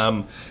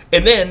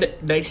 And then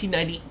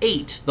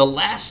 1998, the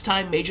last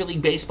time Major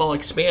League Baseball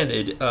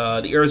expanded,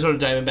 the Arizona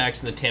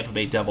Diamondbacks and the Tampa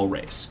Bay Devil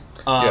Rays.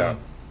 Yeah.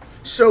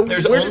 So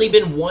there's only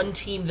been one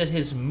team that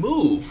has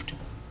moved.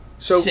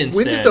 So since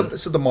when then, did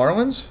the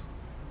Marlins?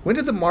 When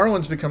did the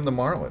Marlins become the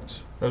Marlins?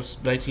 That was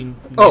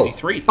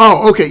 1993.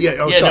 Oh, okay, yeah.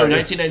 Oh, yeah, sorry. No,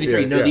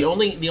 1993. Yeah, no, yeah.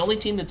 the only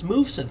team that's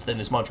moved since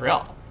then is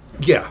Montreal.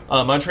 Yeah.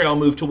 Montreal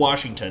moved to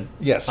Washington.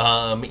 Yes.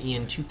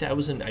 In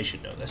 2000, I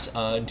should know this.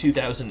 In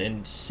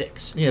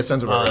 2006. Yeah,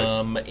 sounds about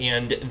right.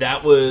 And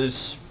that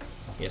was,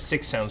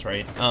 6 sounds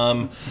right.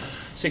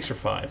 6 or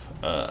 5.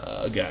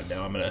 God,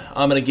 now I'm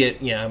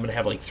gonna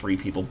have like 3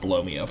 people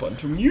blow me up on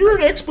Twitter. You're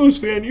an Expos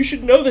fan. You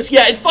should know this.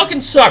 Yeah, it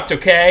fucking sucked.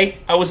 Okay,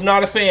 I was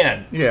not a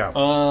fan. Yeah.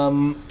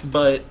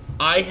 But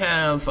I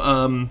have.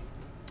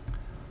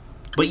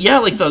 But yeah,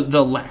 like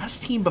the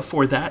last team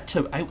before that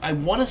I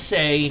want to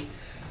say,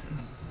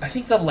 I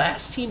think the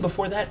last team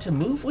before that to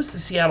move was the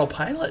Seattle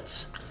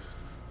Pilots.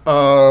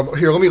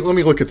 Here, let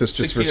me look at this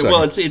just for a second.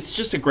 Well, it's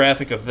just a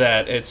graphic of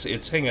that.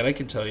 It's hang on, I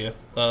can tell you.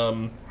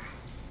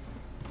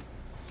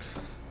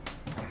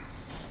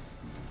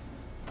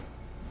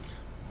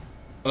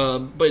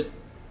 But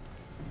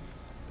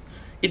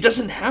it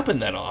doesn't happen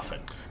that often.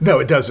 No,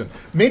 it doesn't.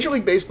 Major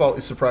League Baseball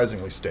is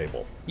surprisingly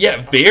stable.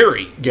 Yeah,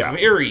 very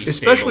stable.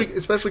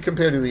 Especially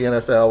compared to the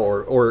NFL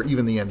or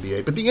even the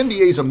NBA. But the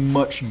NBA is a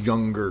much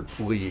younger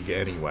league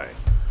anyway.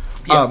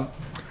 Yeah.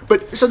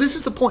 But so this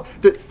is the point.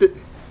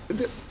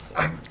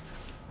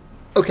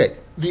 Okay,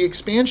 the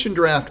expansion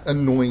draft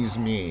annoys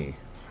me.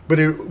 But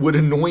it would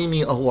annoy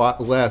me a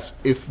lot less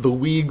if the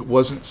league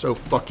wasn't so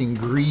fucking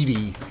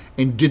greedy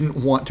and didn't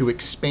want to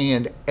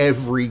expand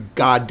every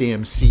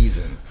goddamn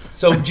season.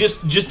 So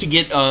just to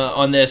get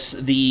on this,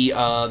 the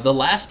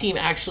last team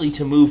actually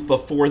to move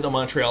before the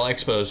Montreal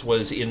Expos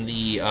was in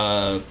the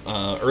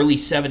early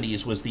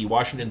 70s was the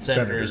Washington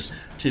Senators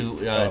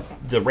to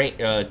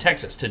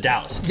Texas, to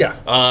Dallas. Yeah,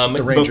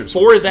 the Rangers.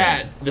 Before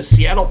that, the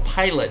Seattle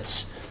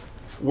Pilots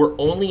were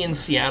only in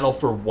Seattle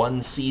for one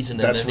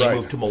season, and then they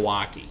moved to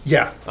Milwaukee.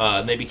 Yeah.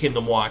 And they became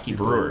the Milwaukee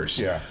Brewers.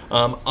 Yeah.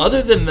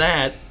 Other than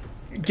that,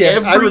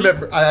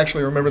 I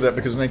actually remember that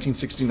because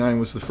 1969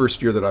 was the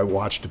first year that I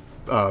watched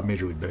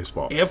Major League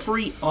Baseball.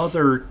 Every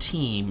other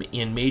team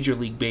in Major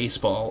League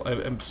Baseball,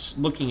 I'm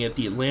looking at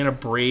the Atlanta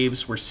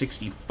Braves were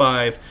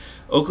 65.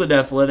 Oakland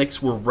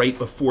Athletics were right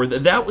before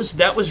that. That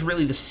was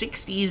really the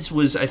 60s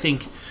was, I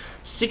think,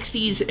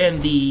 60s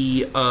and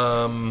the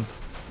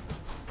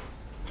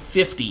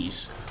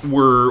 50s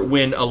were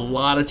when a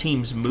lot of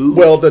teams moved.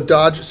 Well, the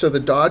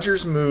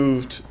Dodgers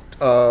moved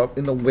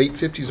in the late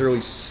 50s, early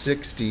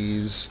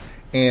 60s,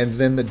 and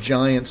then the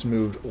Giants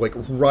moved like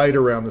right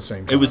around the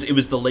same time. It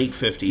was the late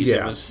 50s.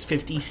 Yeah. It was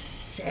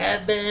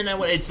 57.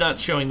 It's not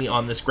showing me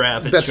on this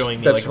graph. It's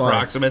showing me like fine.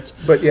 approximates.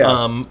 But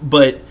yeah.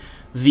 But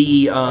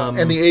the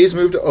and the A's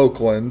moved to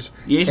Oakland.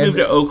 The A's moved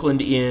to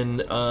Oakland in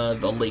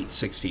the late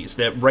 60s.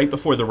 That right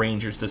before the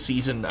Rangers, the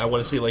season I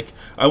want to say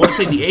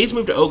the A's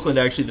moved to Oakland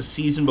actually the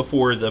season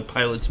before the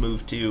Pilots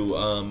moved to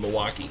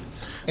Milwaukee.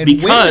 And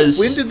because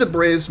when did the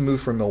Braves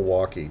move from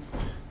Milwaukee?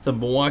 The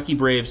Milwaukee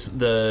Braves,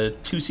 the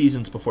 2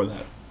 seasons before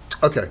that.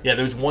 Okay. Yeah,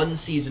 there was 1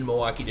 season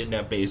Milwaukee didn't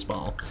have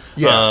baseball.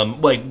 Yeah.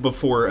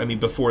 Before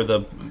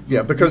the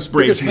because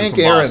Braves Hank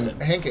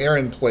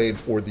Aaron played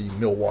for the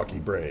Milwaukee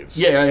Braves.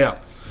 Yeah.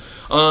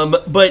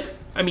 But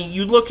I mean,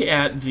 you look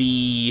at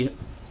the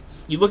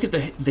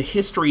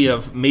history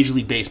of Major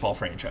League Baseball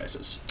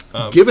franchises.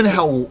 Given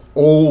how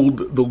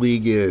old the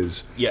league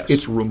is, yes,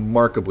 it's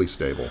remarkably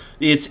stable.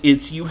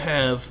 It's you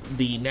have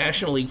the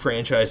National League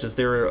franchises.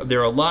 There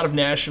are a lot of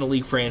National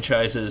League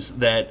franchises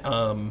that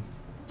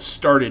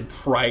started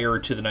prior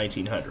to the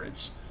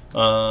 1900s.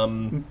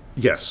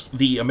 Yes,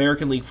 the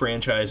American League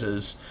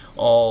franchises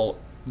all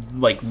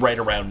like right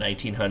around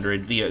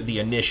 1900, the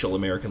initial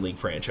American League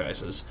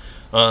franchises,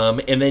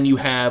 and then you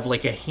have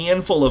like a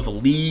handful of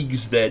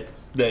leagues that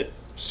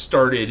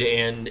started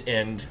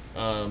and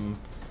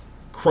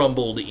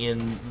crumbled in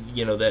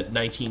that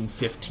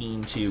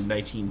 1915 to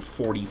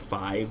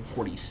 1945,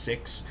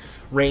 46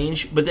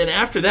 range. But then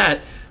after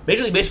that,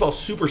 Major League Baseball is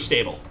super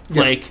stable,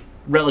 like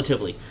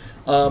relatively.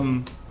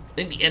 I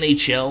think the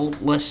NHL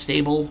less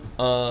stable,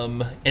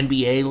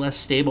 NBA less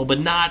stable, but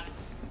not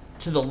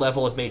to the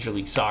level of Major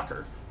League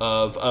Soccer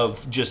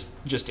of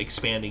just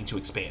expanding to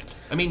expand.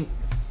 I mean,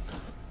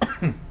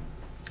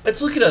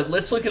 let's look at a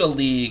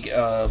league.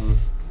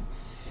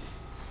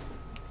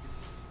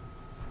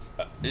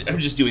 I'm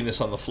just doing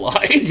this on the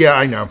fly. Yeah,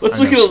 I know. Let's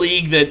look at a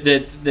league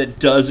that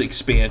does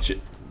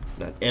expansion,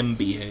 not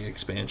NBA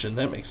expansion.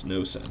 That makes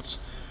no sense.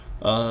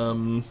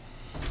 Well,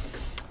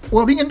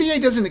 the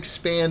NBA doesn't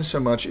expand so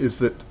much. Is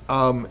that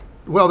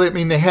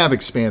they have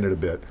expanded a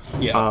bit.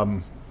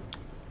 Yeah.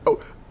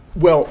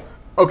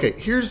 Okay.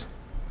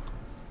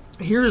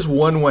 Here's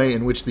one way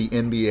in which the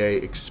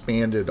NBA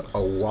expanded a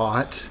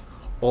lot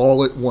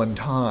all at one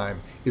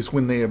time is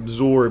when they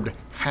absorbed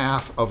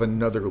half of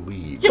another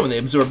league. Yeah, when they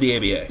absorbed the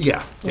ABA.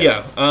 Yeah.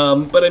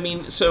 But I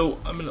mean, so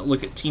I'm going to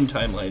look at team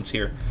timelines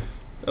here.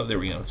 Oh, there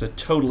we go. It's a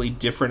totally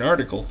different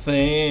article.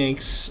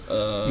 Thanks.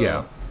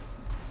 Yeah.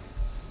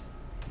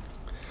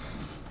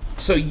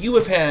 So you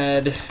have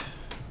had,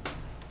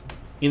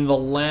 in the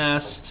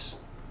last,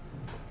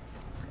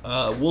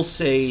 we'll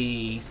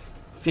say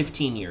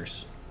 15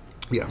 years.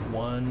 Yeah.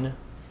 One.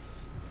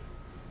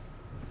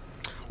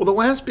 Well, the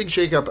last big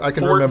shakeup I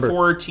can remember.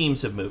 4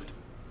 teams have moved.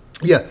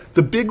 Yeah,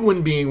 the big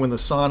one being when the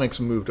Sonics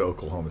moved to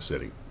Oklahoma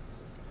City.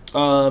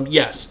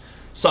 Yes.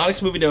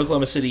 Sonics moving to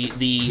Oklahoma City.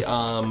 The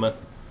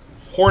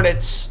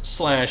Hornets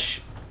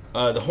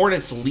the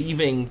Hornets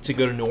leaving to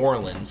go to New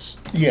Orleans.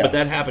 Yeah. But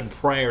that happened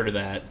prior to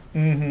that.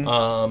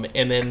 Mm-hmm.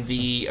 And then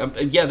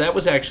that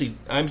was actually,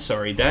 I'm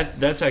sorry,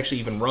 that's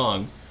actually even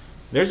wrong.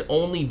 There's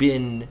only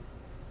been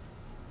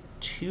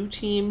 2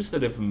 teams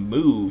that have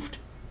moved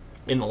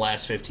in the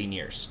last 15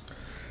 years.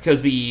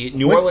 Because the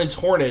New Orleans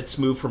Hornets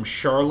moved from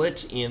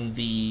Charlotte in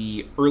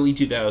the early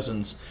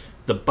 2000s.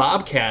 The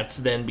Bobcats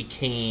then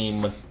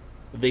became...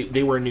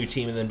 They were a new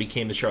team and then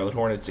became the Charlotte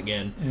Hornets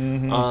again.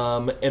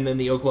 Mm-hmm. And then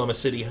the Oklahoma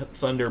City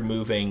Thunder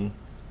moving.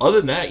 Other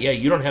than that,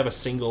 you don't have a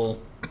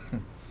single...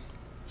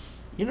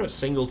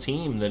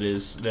 team that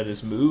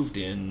is moved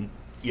in,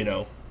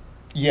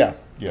 Yeah.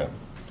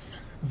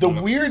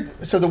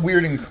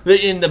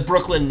 In the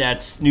Brooklyn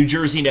Nets, New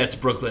Jersey Nets,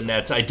 Brooklyn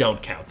Nets, I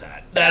don't count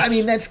that.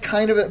 That's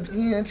kind of a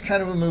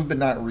move, but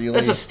not really.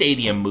 That's a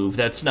stadium move.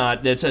 That's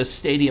a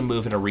stadium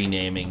move and a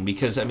renaming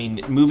because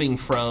moving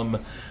from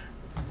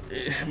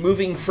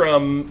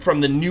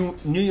the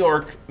New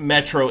York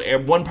metro,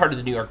 one part of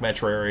the New York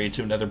metro area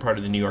to another part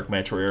of the New York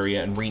metro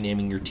area and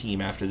renaming your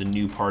team after the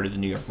new part of the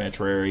New York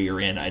metro area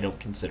you're in, I don't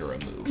consider a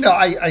move. No,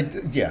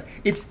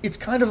 it's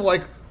kind of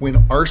like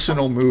when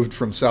Arsenal moved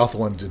from South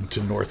London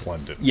to North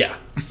London. Yeah,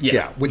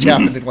 which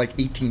happened in like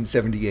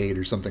 1878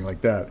 or something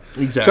like that.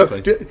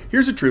 Exactly. So,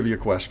 here's a trivia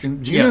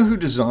question. Do you know who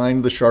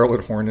designed the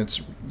Charlotte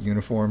Hornets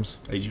uniforms?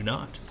 I do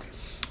not.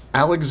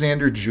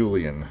 Alexander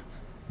Julian,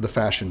 the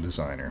fashion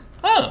designer.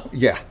 Oh.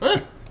 Yeah. Huh.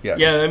 Yes.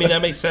 Yeah, I mean,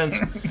 that makes sense.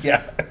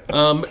 Yeah.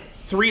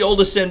 3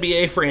 oldest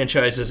NBA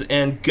franchises,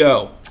 and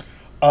go.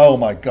 Oh,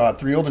 my God.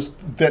 3 oldest...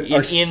 that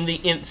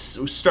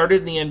started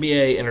in the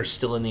NBA and are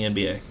still in the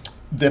NBA.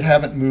 That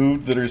haven't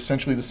moved, that are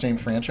essentially the same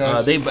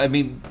franchise?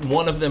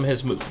 One of them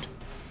has moved.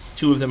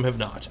 2 of them have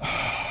not.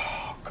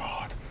 Oh,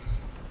 God.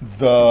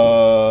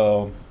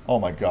 Oh,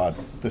 my God.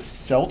 The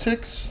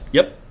Celtics?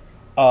 Yep.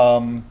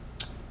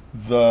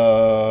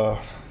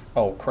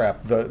 Oh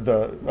crap! The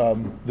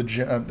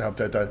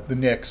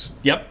Knicks.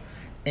 Yep.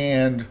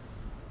 And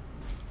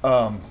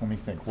Let me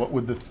think. What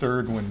would the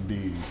third one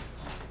be?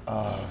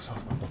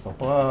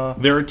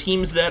 There are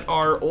teams that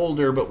are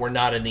older, but we're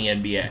not in the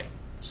NBA.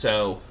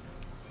 So,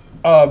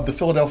 the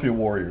Philadelphia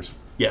Warriors.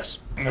 yes,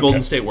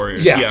 Golden State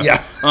Warriors.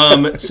 Yeah.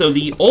 So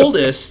the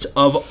oldest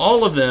of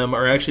all of them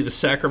are actually the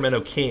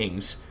Sacramento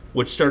Kings,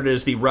 which started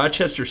as the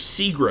Rochester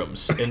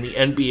Seagrams in the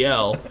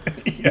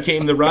NBL,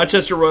 became the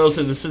Rochester Royals,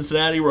 then the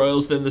Cincinnati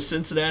Royals, then the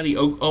Cincinnati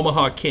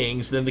Omaha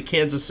Kings, then the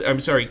Kansas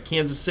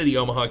City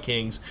Omaha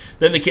Kings,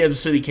 then the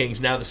Kansas City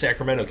Kings, now the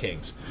Sacramento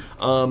Kings.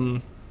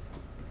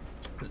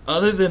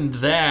 Other than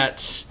that,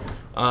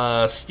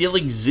 still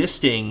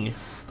existing,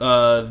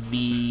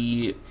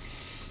 the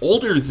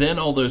older than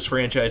all those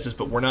franchises,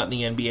 but were not in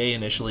the NBA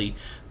initially,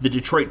 the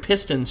Detroit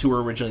Pistons, who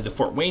were originally the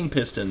Fort Wayne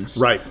Pistons.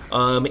 Right.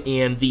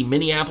 And the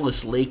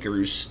Minneapolis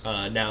Lakers,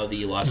 now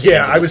the Los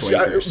Angeles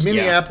Lakers.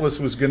 Minneapolis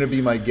was going to be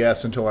my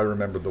guess until I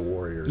remembered the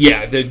Warriors.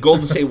 Yeah, the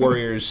Golden State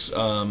Warriors,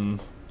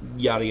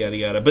 yada, yada,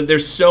 yada. But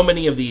there's so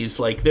many of these,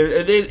 like,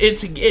 there's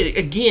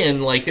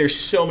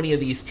so many of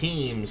these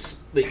teams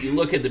that you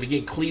look at the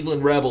beginning: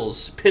 Cleveland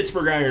Rebels,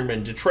 Pittsburgh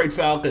Ironmen, Detroit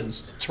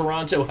Falcons,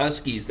 Toronto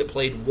Huskies that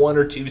played 1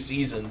 or 2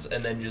 seasons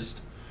and then just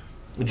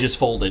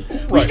folded.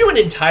 We should do an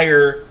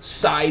entire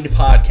side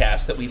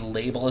podcast that we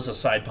label as a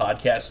side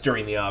podcast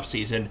during the off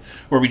season,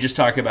 where we just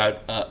talk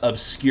about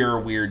obscure,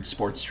 weird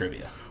sports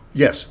trivia.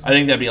 Yes, I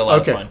think that'd be a lot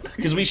of fun,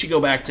 because we should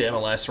go back to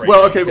MLS right now.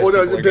 Well, okay,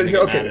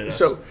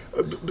 so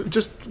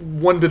just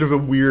one bit of a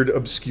weird,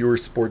 obscure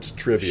sports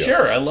trivia.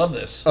 Sure, I love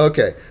this.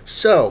 Okay,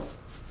 so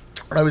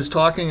I was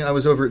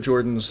over at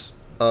Jordan's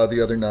the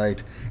other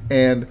night,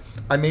 and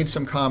I made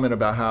some comment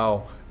about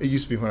how it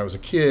used to be when I was a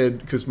kid,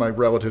 because my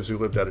relatives who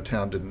lived out of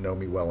town didn't know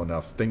me well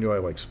enough. They knew I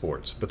liked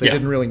sports, but they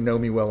didn't really know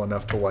me well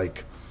enough to,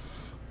 like,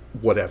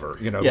 whatever,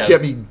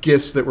 get me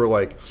gifts that were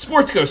like...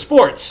 Sports go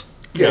sports!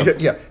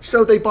 Yeah.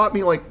 So they bought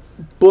me, like,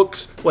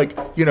 books, like,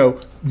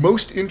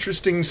 most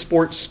interesting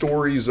sports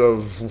stories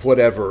of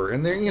whatever,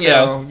 and they're,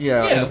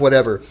 and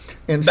whatever.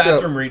 And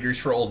bathroom readers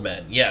for old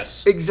men,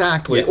 yes.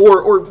 Exactly. Yeah.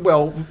 Or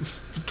 12,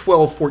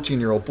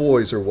 14-year-old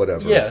boys or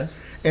whatever. Yeah.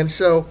 And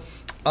so,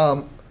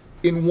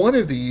 in one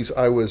of these,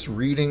 I was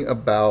reading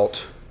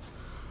about,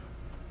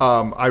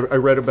 I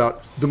read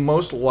about the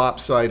most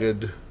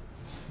lopsided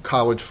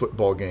college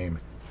football game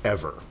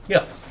ever.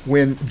 Yeah.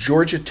 When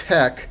Georgia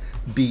Tech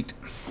beat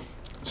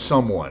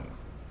someone,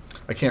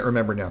 I can't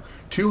remember now,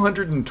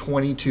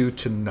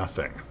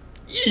 222-0.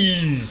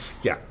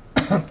 Yeah.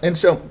 And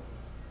so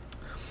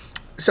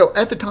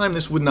at the time,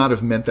 this would not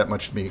have meant that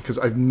much to me, because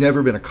I've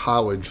never been a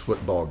college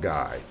football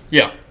guy.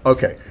 Yeah.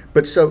 Okay.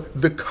 But so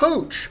the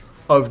coach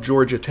of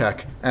Georgia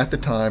Tech at the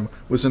time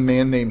was a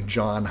man named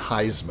John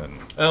Heisman.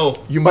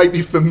 Oh. You might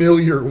be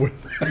familiar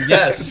with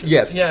Yes.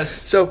 Yes.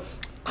 So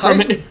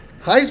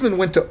Heisman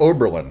went to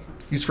Oberlin.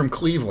 He's from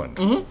Cleveland.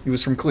 Mm-hmm. He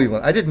was from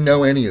Cleveland. I didn't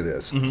know any of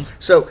this. Mm-hmm.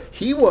 So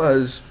he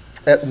was,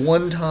 at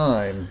one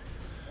time,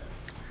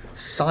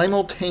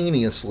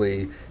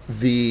 simultaneously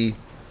the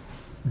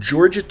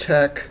Georgia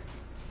Tech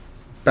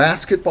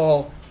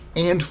basketball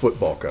and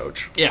football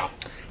coach. Yeah.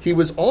 He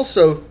was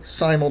also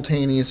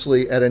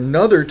simultaneously, at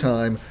another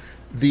time,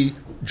 the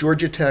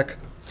Georgia Tech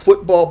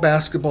football,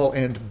 basketball,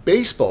 and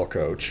baseball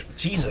coach.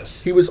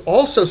 Jesus. He was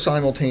also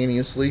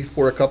simultaneously,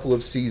 for a couple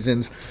of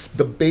seasons,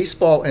 the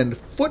baseball and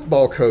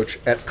football coach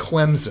at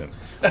Clemson.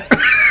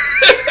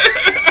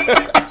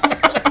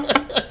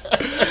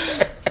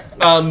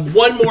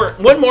 One more,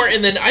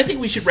 and then I think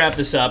we should wrap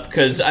this up,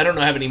 because I don't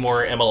have any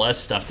more MLS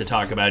stuff to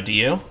talk about. Do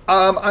you?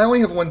 I only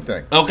have one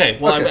thing. Okay.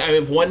 Well, okay. I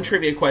have one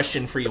trivia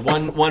question for you.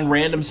 One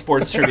random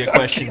sports trivia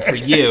question for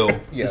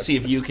you to see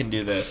if you can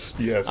do this.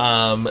 Yes.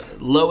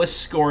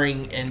 Lowest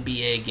scoring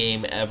NBA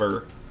game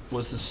ever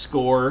was the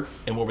score,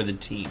 and what were the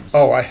teams?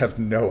 Oh, I have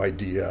no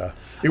idea.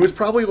 It was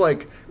probably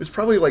like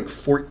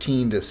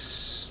 14 to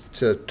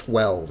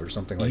 12 or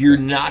something like that. You're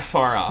not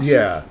far off.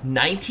 Yeah.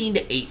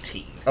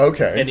 19-18.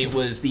 Okay. And it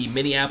was the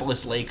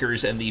Minneapolis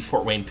Lakers and the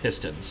Fort Wayne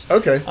Pistons.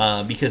 Okay.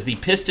 Because the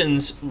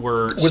Pistons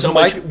were was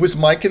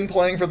Mikan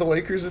playing for the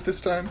Lakers at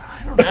this time?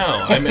 I don't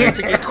know. I mean, it's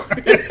a good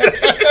question.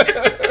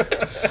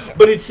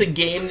 But it's the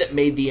game that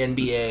made the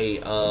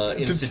NBA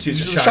institute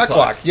the shot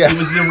clock. Yeah. It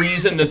was the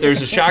reason that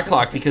there's a shot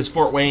clock, because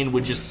Fort Wayne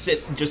would just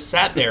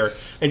sat there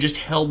and just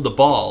held the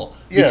ball,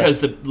 because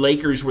the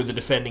Lakers were the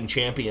defending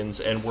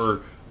champions and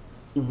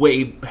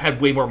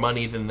had way more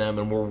money than them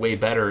and were way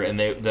better, and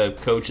the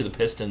coach of the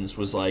Pistons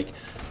was like,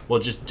 well,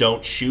 just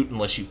don't shoot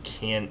unless you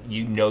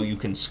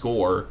can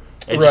score,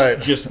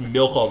 and just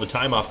milk all the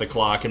time off the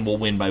clock and we'll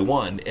win by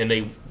 1. And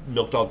they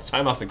milked all the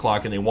time off the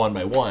clock and they won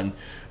by 1.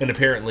 And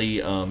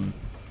apparently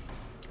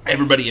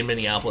everybody in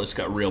Minneapolis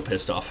got real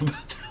pissed off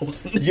about that one.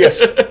 Yes.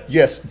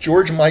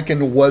 George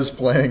Mikan was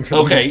playing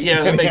for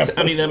that makes sense.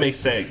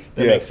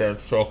 That makes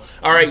sense. So,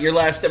 all right, your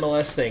last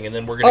MLS thing, and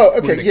then we're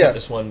gonna cut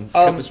this one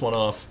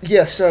off.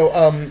 Yeah. So,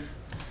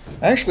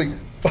 actually,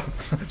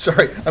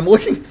 Sorry, I'm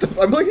looking at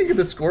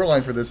the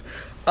scoreline for this.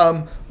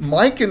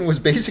 Mikan was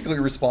basically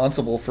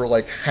responsible for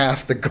like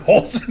half the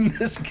goals in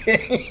this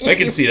game. I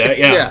can see that,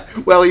 yeah. Yeah.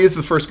 Well, he is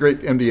the first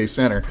great NBA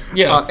center.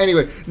 Yeah.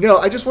 Anyway, no,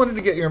 I just wanted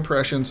to get your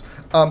impressions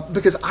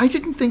because I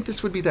didn't think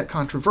this would be that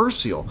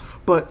controversial.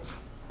 But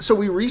so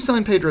we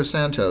re-signed Pedro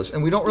Santos,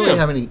 and we don't really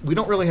have any. We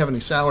don't really have any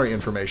salary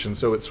information.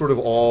 So it's sort of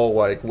all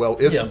like, well,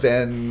 if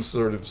then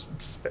sort of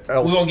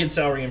else. We won't get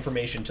salary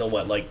information till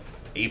what, like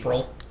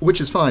April?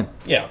 Which is fine.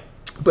 Yeah.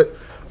 But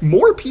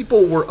more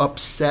people were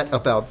upset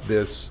about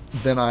this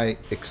than I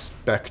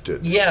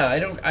expected. Yeah, I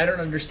don't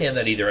understand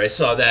that either. I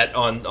saw that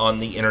on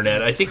the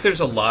internet. I think there's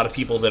a lot of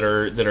people that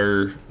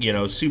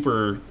are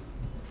super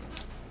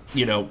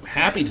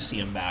happy to see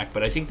him back,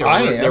 but I think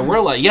there were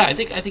a lot. Yeah, I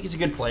think he's a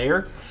good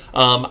player.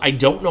 I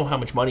don't know how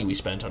much money we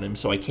spent on him,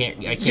 so I can't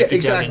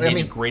get down in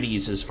any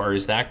gritties as far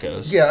as that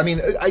goes. Yeah, I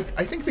mean, I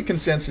think the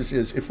consensus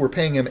is if we're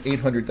paying him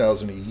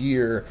 $800,000 a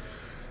year,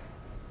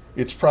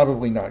 it's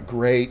probably not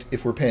great.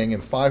 If we're paying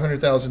him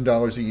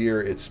 $500,000 a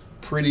year, it's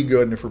pretty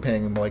good. And if we're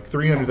paying him like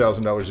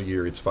 $300,000 a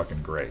year, it's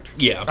fucking great.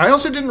 Yeah. I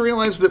also didn't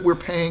realize that we're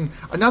paying,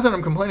 not that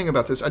I'm complaining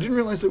about this, I didn't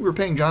realize that we were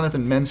paying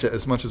Jonathan Mensah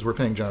as much as we're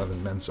paying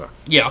Jonathan Mensah.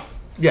 Yeah.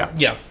 Yeah.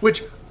 Yeah.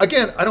 Which,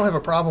 again, I don't have a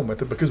problem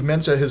with it because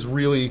Mensah has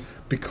really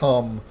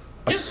become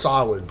a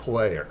solid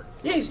player.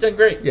 Yeah, he's done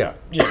great. Yeah.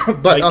 Yeah.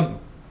 But,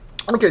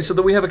 okay, so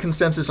then we have a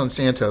consensus on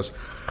Santos.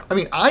 I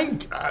mean, I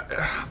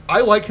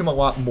like him a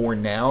lot more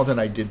now than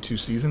I did 2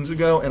 seasons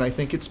ago, and I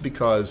think it's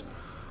because,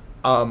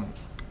 I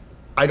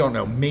don't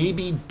know,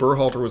 maybe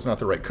Berhalter was not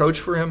the right coach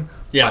for him.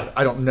 Yeah.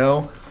 I don't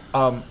know.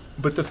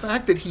 But the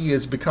fact that he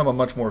has become a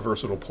much more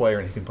versatile player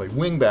and he can play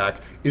wing back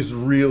is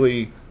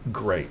really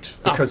great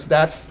because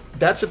that's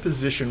a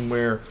position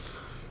where,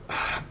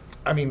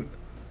 I mean,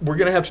 we're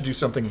going to have to do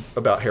something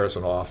about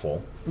Harrison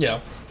Awful.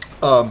 Yeah.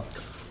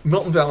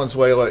 Milton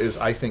Valenzuela is,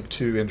 I think,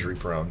 too injury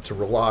prone to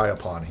rely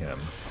upon him.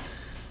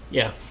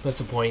 Yeah,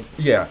 that's a point.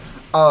 Yeah.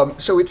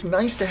 So it's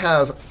nice to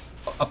have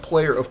a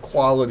player of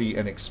quality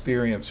and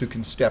experience who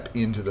can step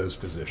into those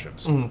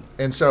positions. Mm-hmm.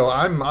 And so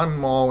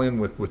I'm all in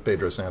with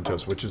Pedro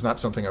Santos, which is not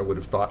something I would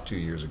have thought 2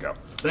 years ago.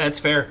 That's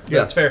fair. Yeah.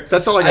 That's fair.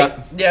 That's all I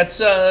got.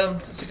 That's a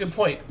good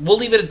point. We'll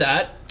leave it at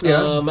that.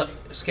 Yeah.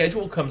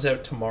 Schedule comes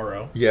out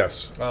tomorrow.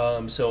 Yes.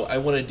 So I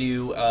want to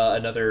do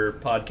another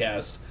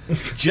podcast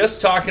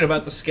just talking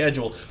about the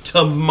schedule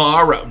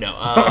tomorrow.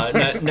 No,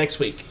 next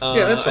week.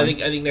 Yeah, that's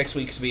fine. I think next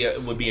week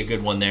would be a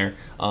good one there.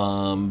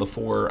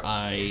 Before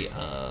I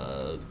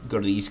go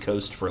to the East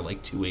Coast for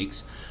like 2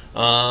 weeks,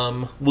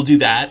 we'll do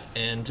that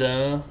and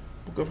we'll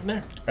go from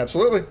there.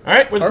 Absolutely. All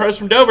right, we're the Pros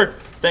from Dover.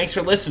 Thanks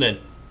for listening.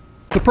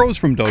 The Pros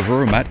from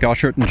Dover are Matt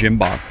Goschert and Jim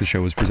Bach. The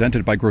show is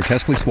presented by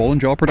Grotesquely Swollen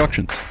Jaw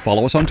Productions.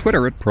 Follow us on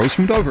Twitter at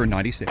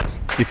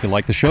ProsFromDover96. If you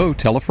like the show,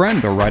 tell a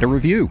friend or write a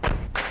review.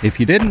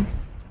 If you didn't,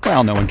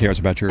 well, no one cares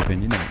about your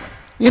opinion anyway.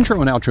 Intro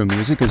and outro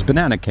music is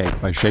Banana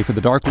Cake by Schaefer the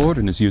Dark Lord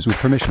and is used with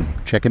permission.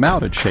 Check him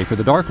out at Schaefer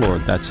the Dark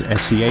Lord. That's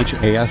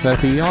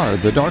SCHAFFER,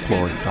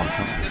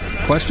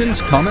 thedarklord.com.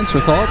 Questions, comments,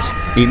 or thoughts?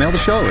 Email the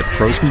show at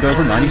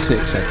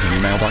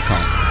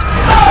prosfromdover96@gmail.com.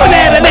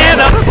 Banana,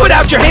 nana, put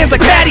out your hands like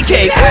patty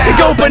cake and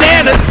go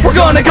bananas, we're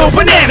gonna go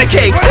banana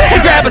cakes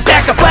and grab a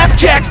stack of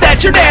flapjacks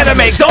that your nana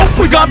makes. Oh,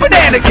 we've gone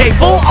banana cake,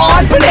 full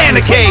on banana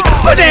cake.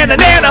 Banana,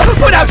 nana,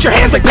 put out your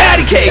hands like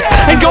patty cake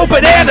and go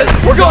bananas,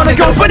 we're gonna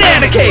go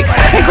banana cakes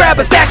and grab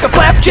a stack of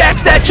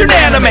flapjacks that your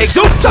nana makes.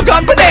 Oops, I've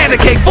gone banana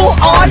cake, full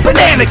on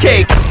banana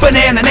cake.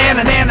 Banana,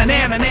 nana, nana,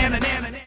 nana, nana, nana.